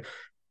back. So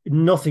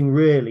nothing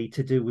really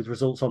to do with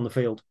results on the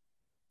field,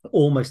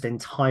 almost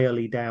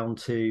entirely down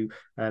to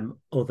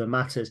other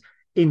matters.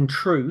 In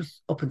truth,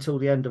 up until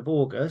the end of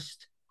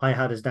August, I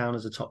had us down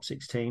as a top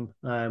 6 team.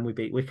 We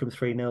beat Wycombe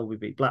 3-0, we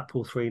beat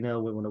Blackpool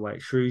 3-0, we won away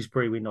at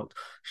Shrewsbury, we knocked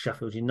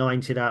Sheffield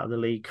United out of the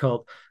League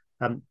Cup.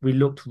 We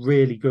looked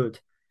really good.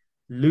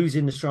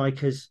 Losing the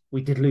strikers,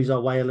 we did lose our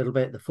way a little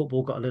bit. The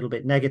football got a little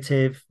bit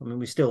negative. I mean,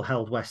 we still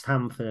held West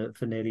Ham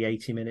for nearly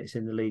 80 minutes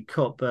in the League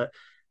Cup, but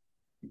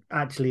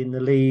actually in the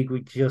league, we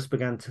just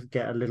began to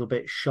get a little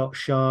bit shot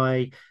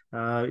shy.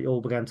 It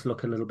all began to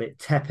look a little bit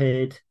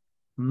tepid.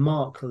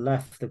 Mark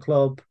left the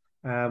club,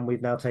 and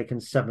we've now taken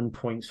 7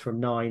 points from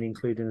 9,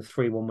 including a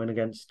 3-1 win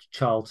against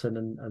Charlton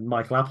and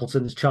Michael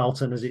Appleton's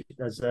Charlton,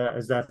 as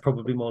they're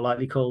probably more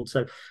likely called.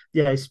 So,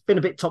 yeah, it's been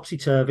a bit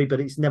topsy-turvy,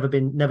 but it's never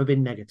been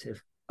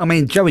negative. I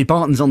mean, Joey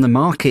Barton's on the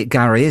market,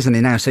 Gary, isn't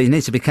he now? So you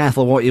need to be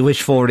careful what you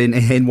wish for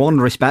in one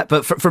respect.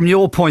 But from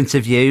your point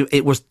of view,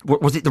 was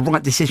it the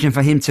right decision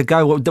for him to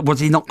go? Was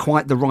he not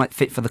quite the right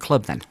fit for the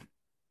club then?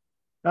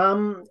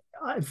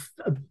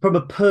 From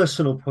a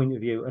personal point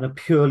of view and a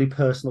purely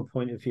personal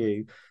point of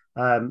view,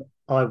 I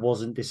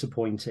wasn't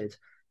disappointed.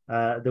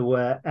 There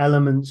were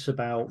elements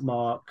about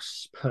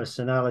Mark's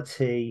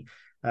personality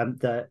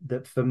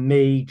that for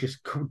me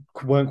just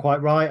weren't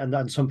quite right,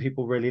 and some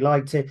people really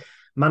liked it.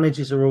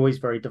 Managers are always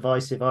very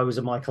divisive. I was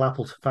a Michael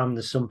Appleton fan.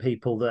 There's some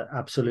people that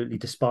absolutely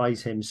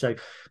despise him. So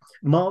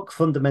Mark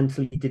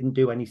fundamentally didn't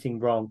do anything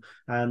wrong,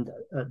 and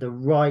at the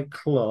right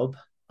club,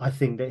 I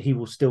think that he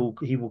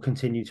will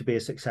continue to be a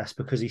success,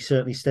 because he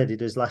certainly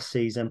steadied us last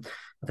season.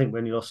 I think we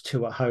only lost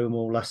 2 at home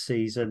all last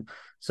season.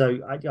 So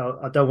I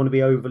don't want to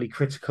be overly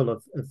critical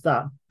of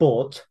that,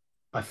 but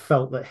I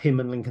felt that him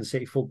and Lincoln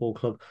City Football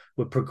Club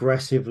were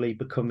progressively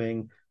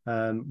becoming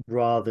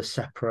rather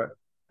separate.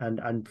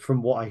 And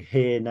from what I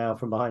hear now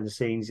from behind the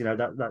scenes, you know,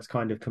 that's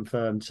kind of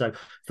confirmed. So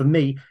for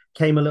me,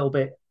 came a little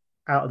bit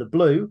out of the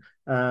blue,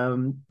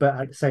 but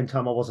at the same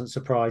time, I wasn't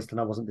surprised and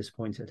I wasn't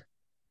disappointed.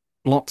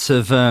 Lots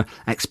of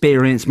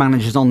experienced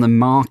managers on the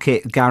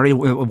market, Gary.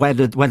 Where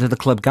did the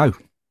club go?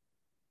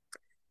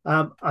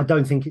 I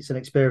don't think it's an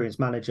experienced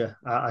manager.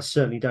 I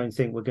certainly don't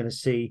think we're going to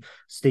see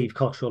Steve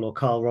Cottrell or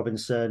Carl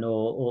Robinson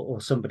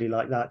or somebody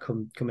like that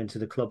come into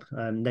the club.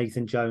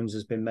 Nathan Jones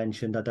has been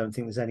mentioned. I don't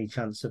think there's any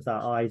chance of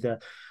that either.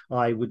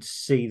 I would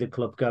see the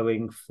club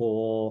going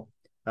for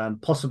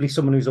possibly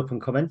someone who's up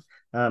and coming.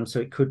 So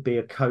it could be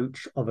a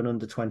coach of an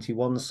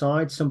under-21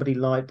 side. Somebody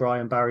like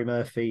Barry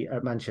Murphy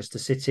at Manchester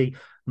City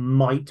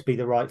might be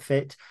the right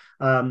fit.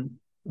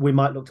 We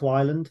might look to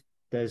Ireland.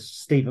 There's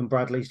Stephen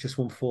Bradley's just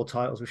won 4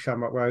 titles with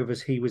Shamrock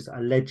Rovers. He was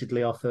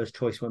allegedly our first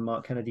choice when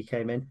Mark Kennedy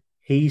came in.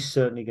 He's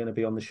certainly going to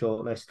be on the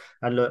shortlist.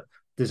 And look,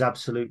 there's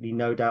absolutely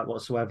no doubt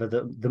whatsoever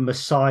that the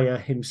Messiah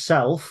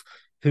himself,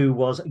 who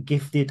was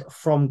gifted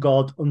from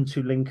God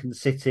unto Lincoln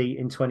City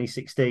in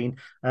 2016,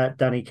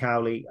 Danny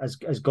Cowley,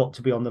 has got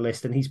to be on the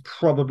list. And he's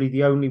probably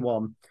the only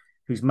one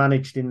who's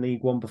managed in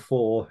League One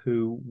before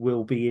who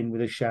will be in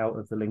with a shout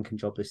of the Lincoln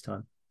job this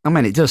time. I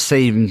mean, it does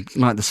seem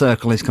like the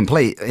circle is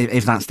complete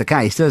if that's the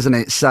case, doesn't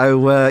it?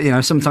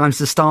 So, sometimes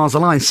the stars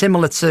align.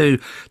 Similar to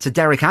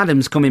Derek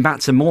Adams coming back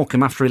to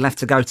Morecambe after he left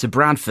to go to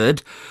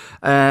Bradford.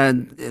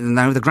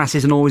 The grass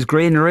isn't always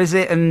greener, is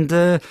it?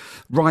 And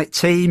right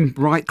team,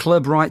 right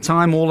club, right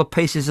time, all the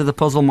pieces of the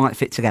puzzle might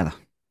fit together.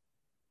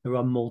 There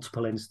are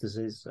multiple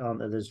instances, aren't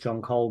there? There's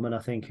John Coleman, I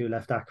think, who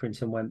left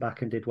Accrington, went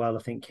back and did well.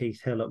 I think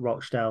Keith Hill at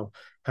Rochdale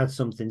had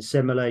something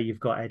similar. You've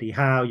got Eddie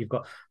Howe, you've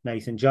got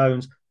Nathan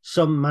Jones.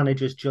 Some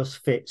managers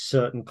just fit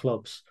certain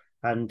clubs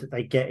and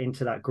they get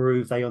into that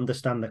groove. They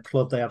understand the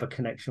club. They have a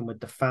connection with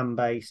the fan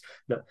base.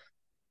 Look,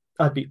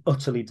 I'd be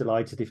utterly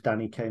delighted if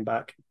Danny came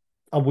back.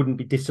 I wouldn't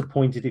be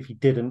disappointed if he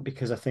didn't,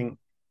 because I think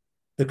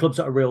the club's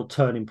at a real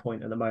turning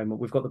point at the moment.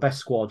 We've got the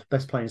best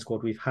playing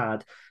squad we've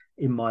had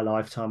in my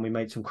lifetime. We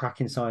made some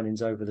cracking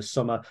signings over the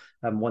summer,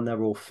 and when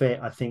they're all fit,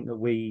 I think that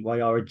we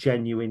are a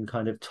genuine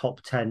kind of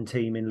top 10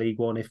 team in League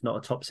One, if not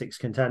a top 6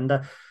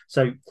 contender.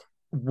 So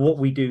what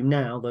we do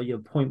now, the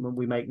appointment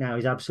we make now,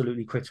 is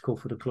absolutely critical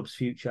for the club's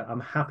future. I'm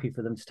happy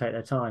for them to take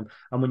their time.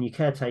 And when your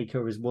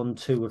caretaker is 1,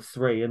 2 of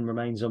 3 and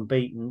remains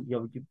unbeaten,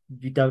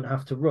 you don't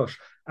have to rush.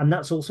 And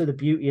that's also the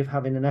beauty of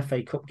having an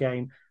FA Cup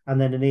game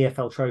and then an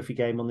EFL Trophy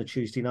game on the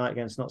Tuesday night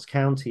against Notts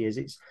County.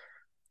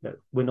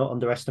 We're not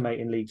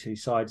underestimating League Two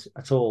sides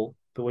at all.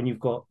 But when you've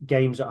got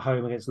games at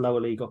home against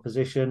lower league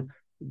opposition,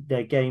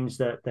 they're games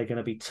that they're going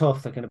to be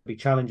tough, they're going to be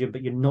challenging,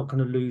 but you're not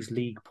going to lose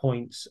league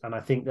points. And I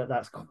think that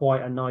that's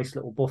quite a nice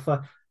little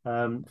buffer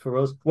for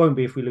us. Won't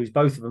be if we lose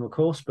both of them, of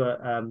course, but,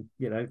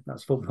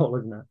 that's football,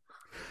 isn't it?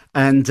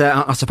 And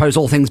I suppose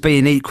all things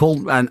being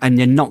equal, and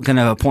you're not going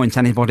to appoint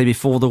anybody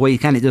before the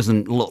weekend. It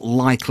doesn't look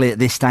likely at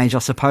this stage, I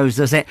suppose,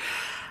 does it?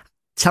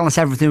 Tell us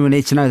everything we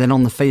need to know then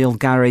on the field,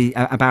 Gary,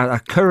 about our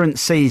current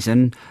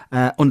season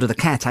under the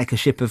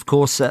caretakership, of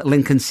course, at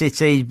Lincoln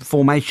City,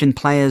 formation,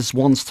 players,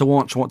 ones to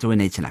watch. What do we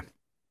need to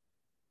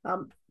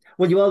know?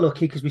 Well, you are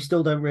lucky because we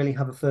still don't really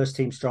have a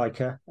first-team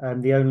striker.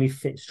 The only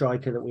fit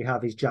striker that we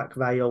have is Jack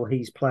Vale.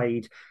 He's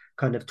played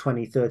kind of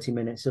 20, 30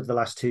 minutes of the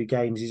last 2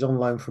 games. He's on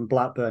loan from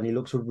Blackburn. He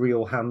looks a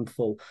real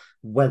handful.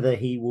 Whether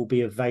he will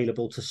be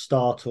available to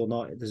start or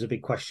not, there's a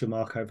big question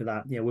mark over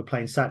that. We're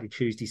playing Saturday,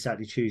 Tuesday,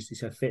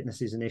 so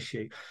fitness is an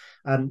issue.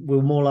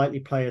 We'll more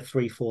likely play a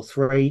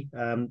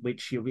 3-4-3,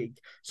 which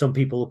some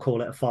people will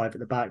call it a 5 at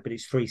the back, but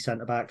it's 3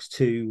 centre-backs,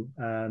 2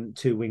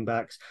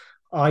 wing-backs.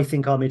 I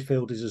think our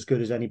midfield is as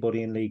good as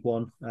anybody in League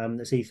One.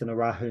 There's Ethan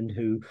Arahan,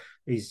 who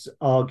is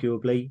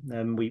arguably,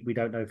 we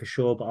don't know for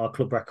sure, but our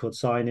club record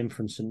signing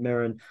from St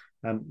Mirren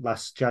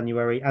last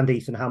January, and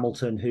Ethan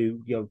Hamilton,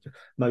 who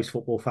most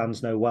football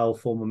fans know well,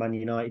 former Man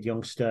United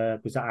youngster,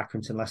 was at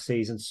Accrington last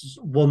season.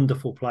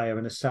 Wonderful player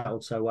and has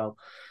settled so well.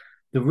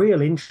 The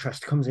real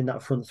interest comes in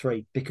that front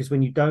 3, because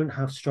when you don't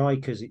have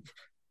strikers,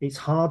 it's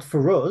hard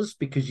for us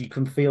because you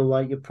can feel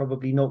like you've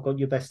probably not got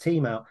your best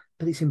team out,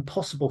 but it's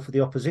impossible for the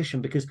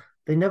opposition because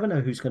they never know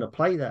who's going to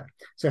play there.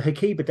 So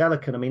Hakeem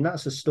Adelakan,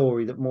 that's a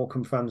story that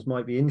Morecambe fans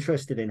might be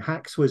interested in.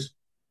 Hacks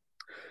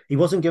he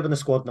wasn't given a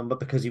squad number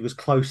because he was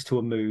close to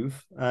a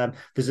move.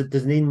 There's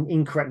an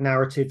incorrect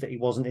narrative that he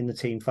wasn't in the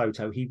team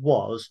photo. He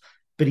was,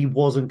 but he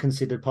wasn't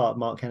considered part of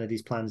Mark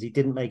Kennedy's plans. He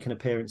didn't make an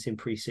appearance in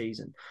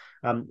pre-season.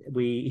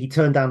 He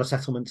turned down a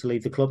settlement to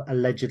leave the club,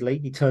 allegedly.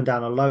 He turned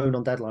down a loan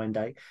on deadline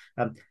day.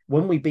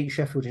 When we beat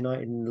Sheffield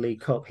United in the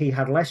League Cup, he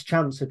had less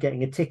chance of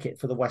getting a ticket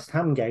for the West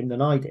Ham game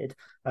than I did.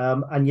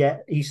 And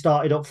yet he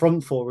started up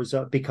front for us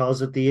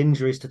because of the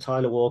injuries to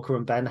Tyler Walker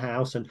and Ben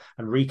House, and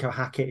Rico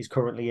Hackett is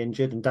currently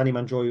injured, and Danny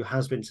Mandroyu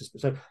has been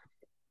suspended. So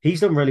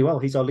he's done really well.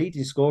 He's our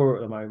leading scorer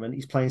at the moment.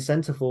 He's playing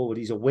centre forward.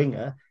 He's a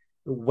winger.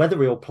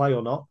 Whether he'll play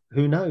or not,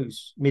 who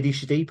knows? Midi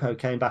Shadipo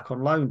came back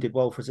on loan, did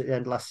well for us at the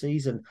end of last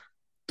season.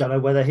 Don't know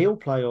whether he'll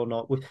play or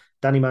not. With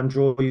Danny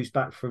Mandroyu's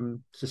back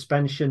from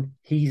suspension,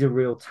 he's a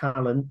real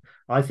talent.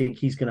 I think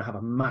he's going to have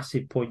a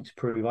massive point to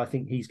prove. I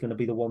think he's going to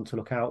be the one to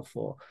look out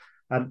for.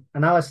 And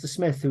Alistair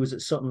Smith, who was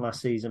at Sutton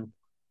last season,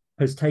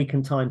 has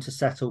taken time to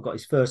settle, got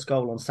his first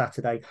goal on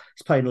Saturday.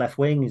 He's playing left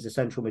wing, he's a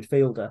central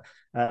midfielder,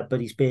 but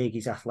he's big,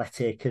 he's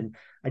athletic, and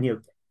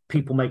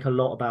people make a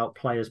lot about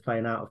players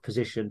playing out of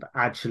position, but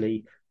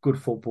actually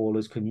good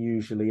footballers can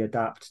usually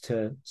adapt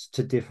to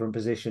different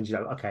positions.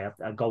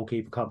 A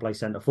goalkeeper can't play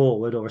centre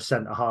forward, or a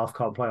centre half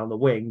can't play on the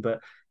wing,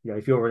 but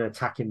if you're an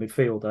attacking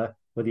midfielder,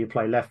 whether you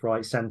play left,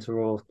 right, centre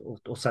or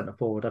centre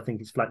forward, I think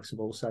it's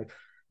flexible. So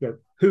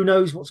who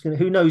knows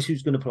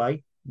who's going to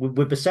play.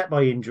 We're beset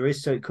by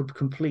injuries, so it could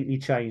completely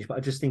change, but I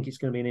just think it's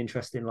going to be an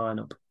interesting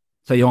lineup.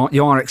 So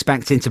you are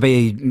expecting to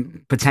be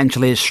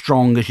potentially as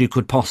strong as you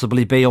could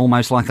possibly be,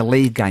 almost like a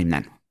league game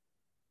then?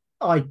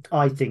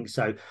 I think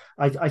so.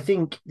 I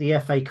think the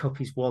FA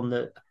Cup is one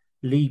that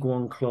League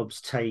One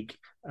clubs take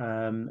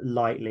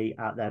lightly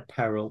at their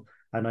peril.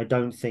 And I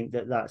don't think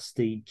that that's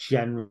the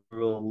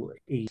general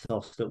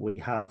ethos that we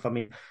have. I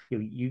mean,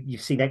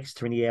 you've seen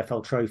Exeter in the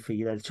EFL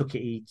Trophy. They took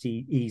it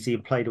easy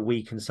and played a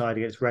weakened side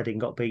against Reading,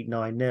 got beat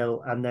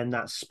 9-0, and then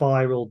that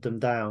spiralled them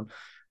down.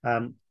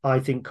 I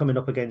think coming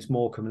up against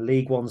Morecambe,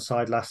 League One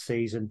side last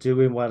season,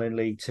 doing well in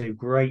League Two,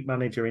 great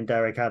manager in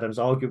Derek Adams,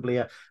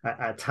 arguably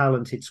a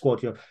talented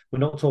squad. We're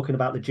not talking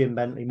about the Jim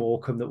Bentley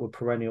Morecambe that were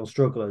perennial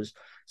strugglers.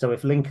 So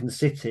if Lincoln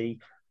City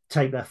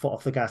take their foot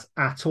off the gas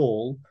at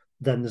all,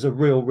 then there's a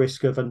real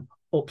risk of an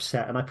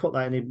upset. And I put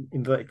that in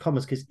inverted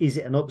commas because is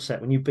it an upset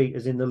when you beat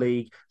us in the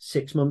league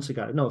 6 months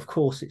ago? No, of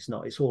course it's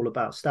not. It's all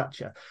about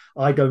stature.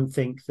 I don't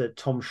think that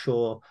Tom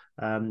Shaw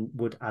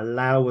would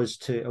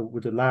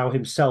allow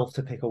himself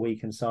to pick a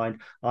weakened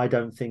side. I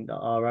don't think that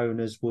our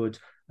owners would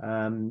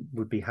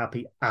be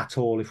happy at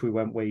all if we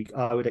went weak.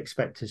 I would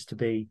expect us to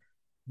be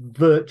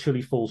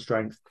virtually full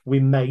strength.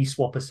 We may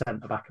swap a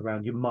centre back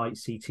around. You might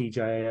see TJ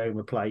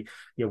Aoma play.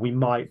 We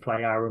might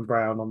play Aaron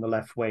Brown on the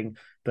left wing,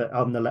 but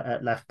on the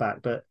left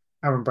back. But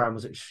Aaron Brown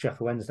was at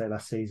Sheffield Wednesday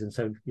last season,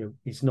 so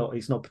he's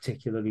not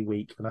particularly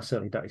weak, and I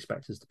certainly don't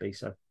expect us to be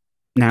so.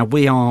 Now,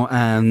 we are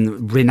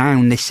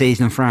renowned this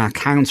season for our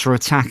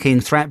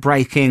counter-attacking,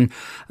 threat-breaking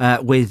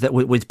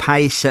with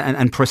pace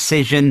and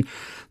precision.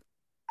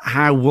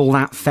 How will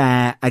that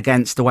fare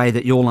against the way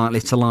that you're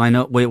likely to line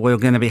up? We're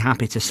going to be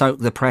happy to soak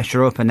the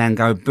pressure up and then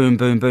go boom,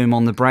 boom, boom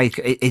on the break.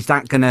 Is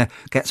that going to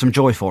get some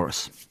joy for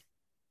us?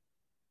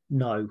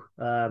 No,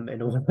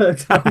 in a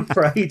word, I'm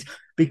afraid,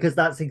 because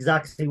that's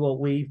exactly what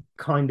we've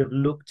kind of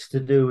looked to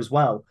do as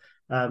well.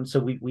 So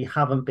we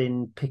haven't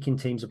been picking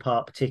teams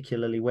apart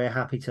particularly. We're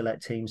happy to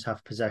let teams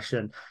have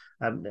possession.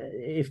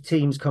 If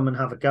teams come and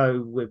have a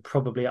go, we're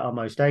probably at our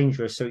most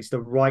dangerous. So it's the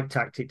right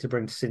tactic to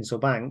bring to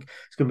Sincil Bank.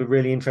 It's going to be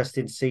really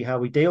interesting to see how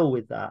we deal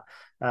with that.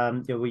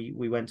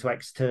 We went to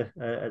Exeter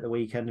at the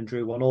weekend and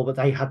drew 1-1, but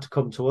they had to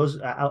come to us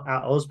at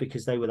us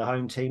because they were the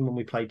home team when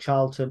we played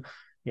Charlton.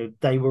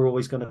 They were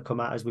always going to come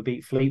at us. We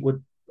beat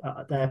Fleetwood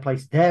at their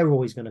place. They're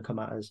always going to come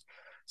at us.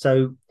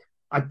 So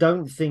I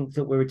don't think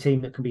that we're a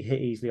team that can be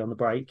hit easily on the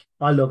break.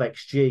 I love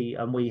XG,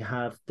 and we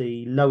have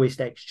the lowest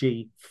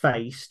XG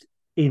faced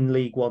in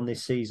League One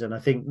this season. I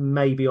think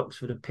maybe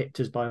Oxford have pipped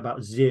us by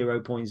about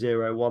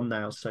 0.01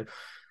 now. So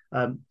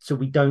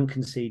we don't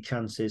concede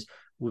chances.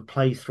 We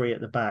play 3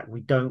 at the back.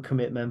 We don't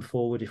commit men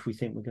forward if we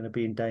think we're going to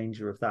be in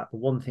danger of that. The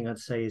one thing I'd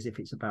say is if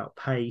it's about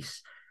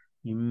pace,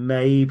 you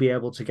may be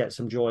able to get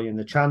some joy in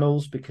the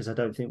channels because I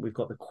don't think we've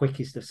got the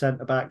quickest of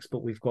centre-backs,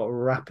 but we've got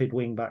rapid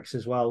wing-backs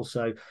as well.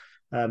 So,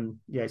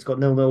 it's got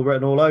 0-0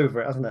 written all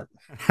over it, hasn't it?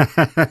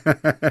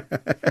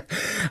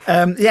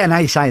 Now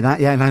you say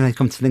that. Yeah, now they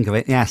come to think of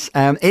it. Yes.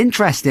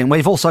 Interesting.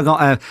 We've also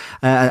got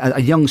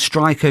a young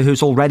striker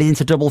who's already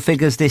into double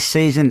figures this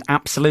season.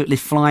 Absolutely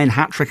flying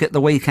hat-trick at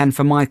the weekend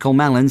for Michael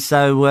Mellon.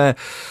 So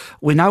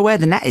we know where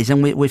the net is,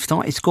 and we've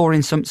started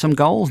scoring some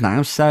goals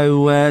now.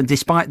 So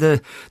despite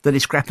the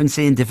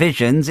discrepancy in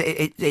divisions,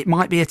 it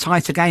might be a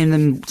tighter game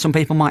than some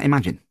people might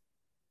imagine.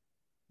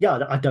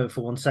 Yeah, I don't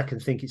for one second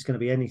think it's going to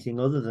be anything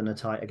other than a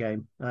tighter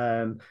game.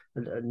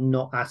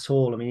 Not at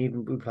all. I mean,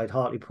 even we played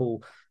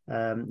Hartlepool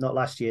not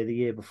last year, the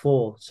year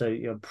before. So,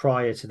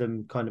 prior to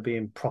them kind of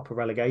being proper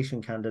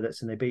relegation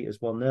candidates, and they beat us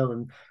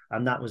 1-0,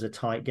 and that was a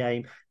tight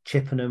game.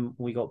 Chippenham,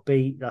 we got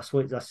beat last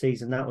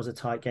season. That was a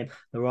tight game.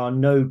 There are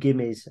no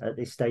gimmies at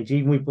this stage.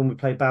 Even when we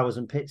played Bowers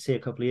and Pitsea a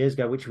couple of years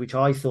ago, which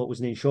I thought was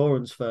an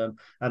insurance firm,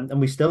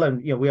 and we still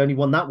only, we only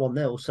won that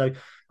 1-0. So,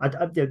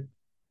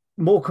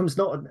 Morecambe's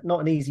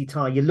not an easy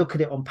tie. You look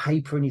at it on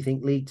paper and you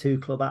think League Two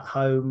club at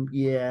home,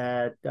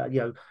 you'd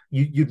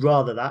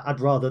rather that.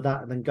 I'd rather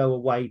that than go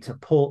away to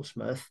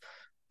Portsmouth,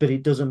 but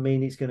it doesn't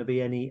mean it's going to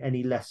be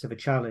any less of a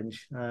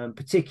challenge.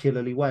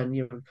 Particularly when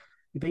you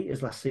beat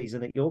us last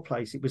season at your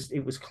place.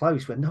 It was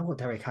close. We know what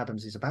Derek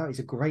Adams is about. He's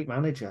a great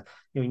manager.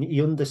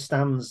 He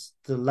understands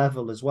the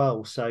level as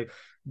well. So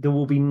there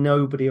will be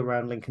nobody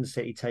around Lincoln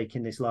City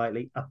taking this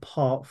lightly,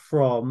 apart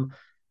from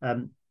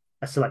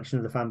a selection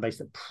of the fan base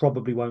that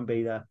probably won't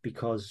be there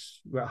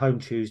because we're at home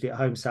Tuesday, at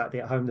home Saturday,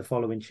 at home the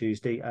following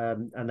Tuesday,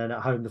 and then at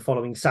home the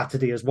following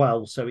Saturday as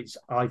well. So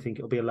I think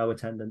it'll be a low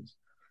attendance.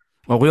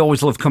 Well, we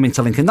always love coming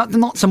to Lincoln.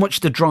 Not so much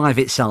the drive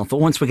itself, but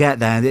once we get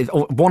there,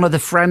 one of the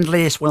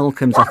friendliest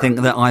welcomes I think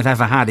that I've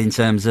ever had in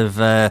terms of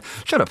in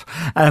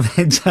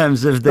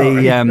terms of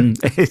the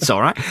it's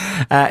all right.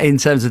 In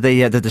terms of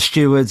the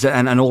stewards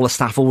and all the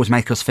staff always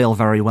make us feel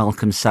very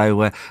welcome.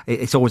 So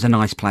it's always a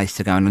nice place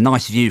to go, and a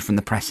nice view from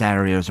the press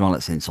area as well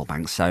at Sincil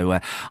Bank. So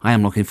I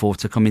am looking forward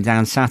to coming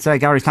down Saturday.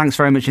 Gary, thanks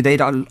very much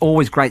indeed.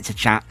 Always great to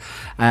chat.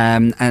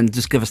 And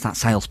just give us that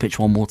sales pitch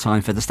one more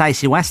time for the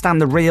Stacey West and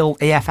the Real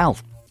EFL.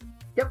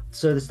 Yep,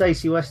 so the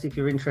Stacey West, if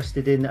you're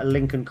interested in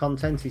Lincoln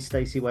content, is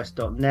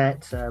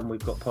staceywest.net.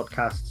 We've got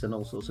podcasts and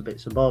all sorts of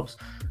bits and bobs.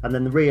 And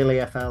then the Real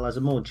EFL has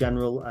a more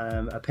general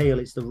appeal.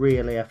 It's the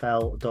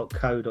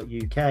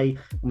realefl.co.uk. And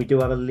we do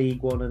have a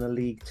League One and a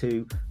League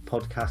Two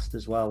podcast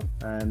as well,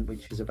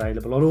 which is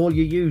available on all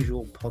your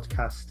usual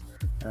podcast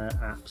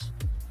apps.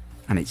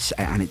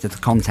 and the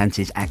content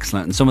is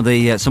excellent. And some of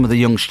the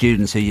young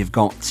students who you've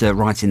got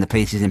writing the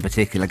pieces in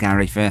particular,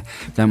 Gary,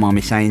 don't mind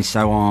me saying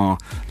so,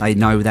 they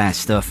know their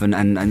stuff, and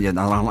I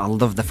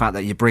love the fact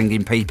that you're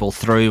bringing people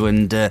through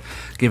and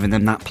giving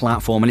them that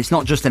platform. And it's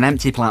not just an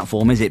empty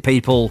platform, is it?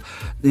 People,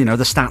 the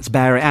stats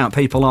bear it out.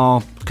 People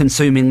are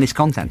consuming this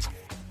content.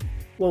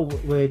 Well,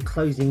 we're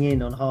closing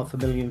in on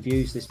 500,000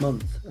 views this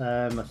month.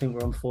 I think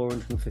we're on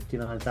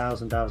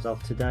 459,000 as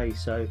of today.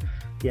 So,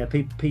 yeah,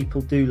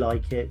 people do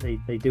like it.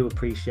 They do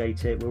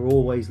appreciate it. We're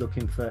always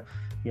looking for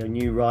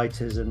new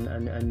writers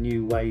and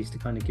new ways to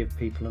kind of give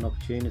people an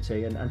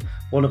opportunity. And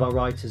one of our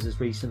writers has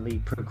recently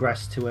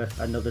progressed to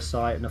another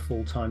site and a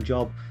full-time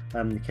job.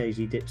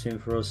 Occasionally dips in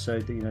for us, so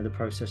the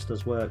process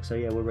does work. So,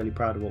 yeah, we're really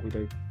proud of what we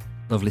do.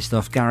 Lovely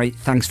stuff. Gary,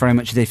 thanks very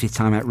much indeed for your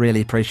time out.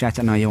 Really appreciate it.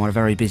 I know you are a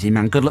very busy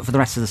man. Good luck for the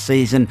rest of the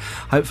season.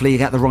 Hopefully you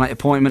get the right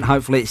appointment.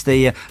 Hopefully it's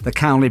the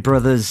Cowley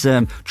brothers'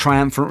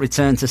 triumphant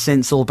return to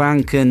Sincil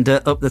Bank, and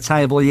up the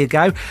table you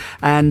go.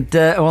 And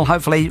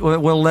hopefully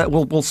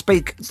we'll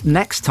speak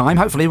next time.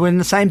 Hopefully we're in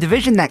the same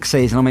division next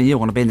season. I mean, you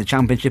want to be in the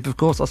Championship, of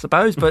course, I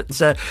suppose. But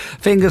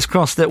fingers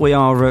crossed that we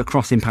are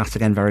crossing paths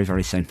again very,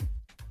 very soon.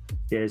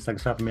 Cheers,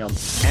 thanks for having me on.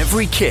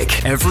 Every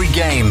kick, every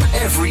game,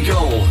 every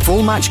goal.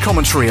 Full match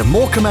commentary of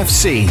Morecambe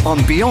FC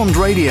on Beyond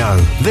Radio.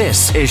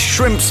 This is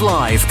Shrimps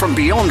Live from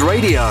Beyond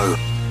Radio.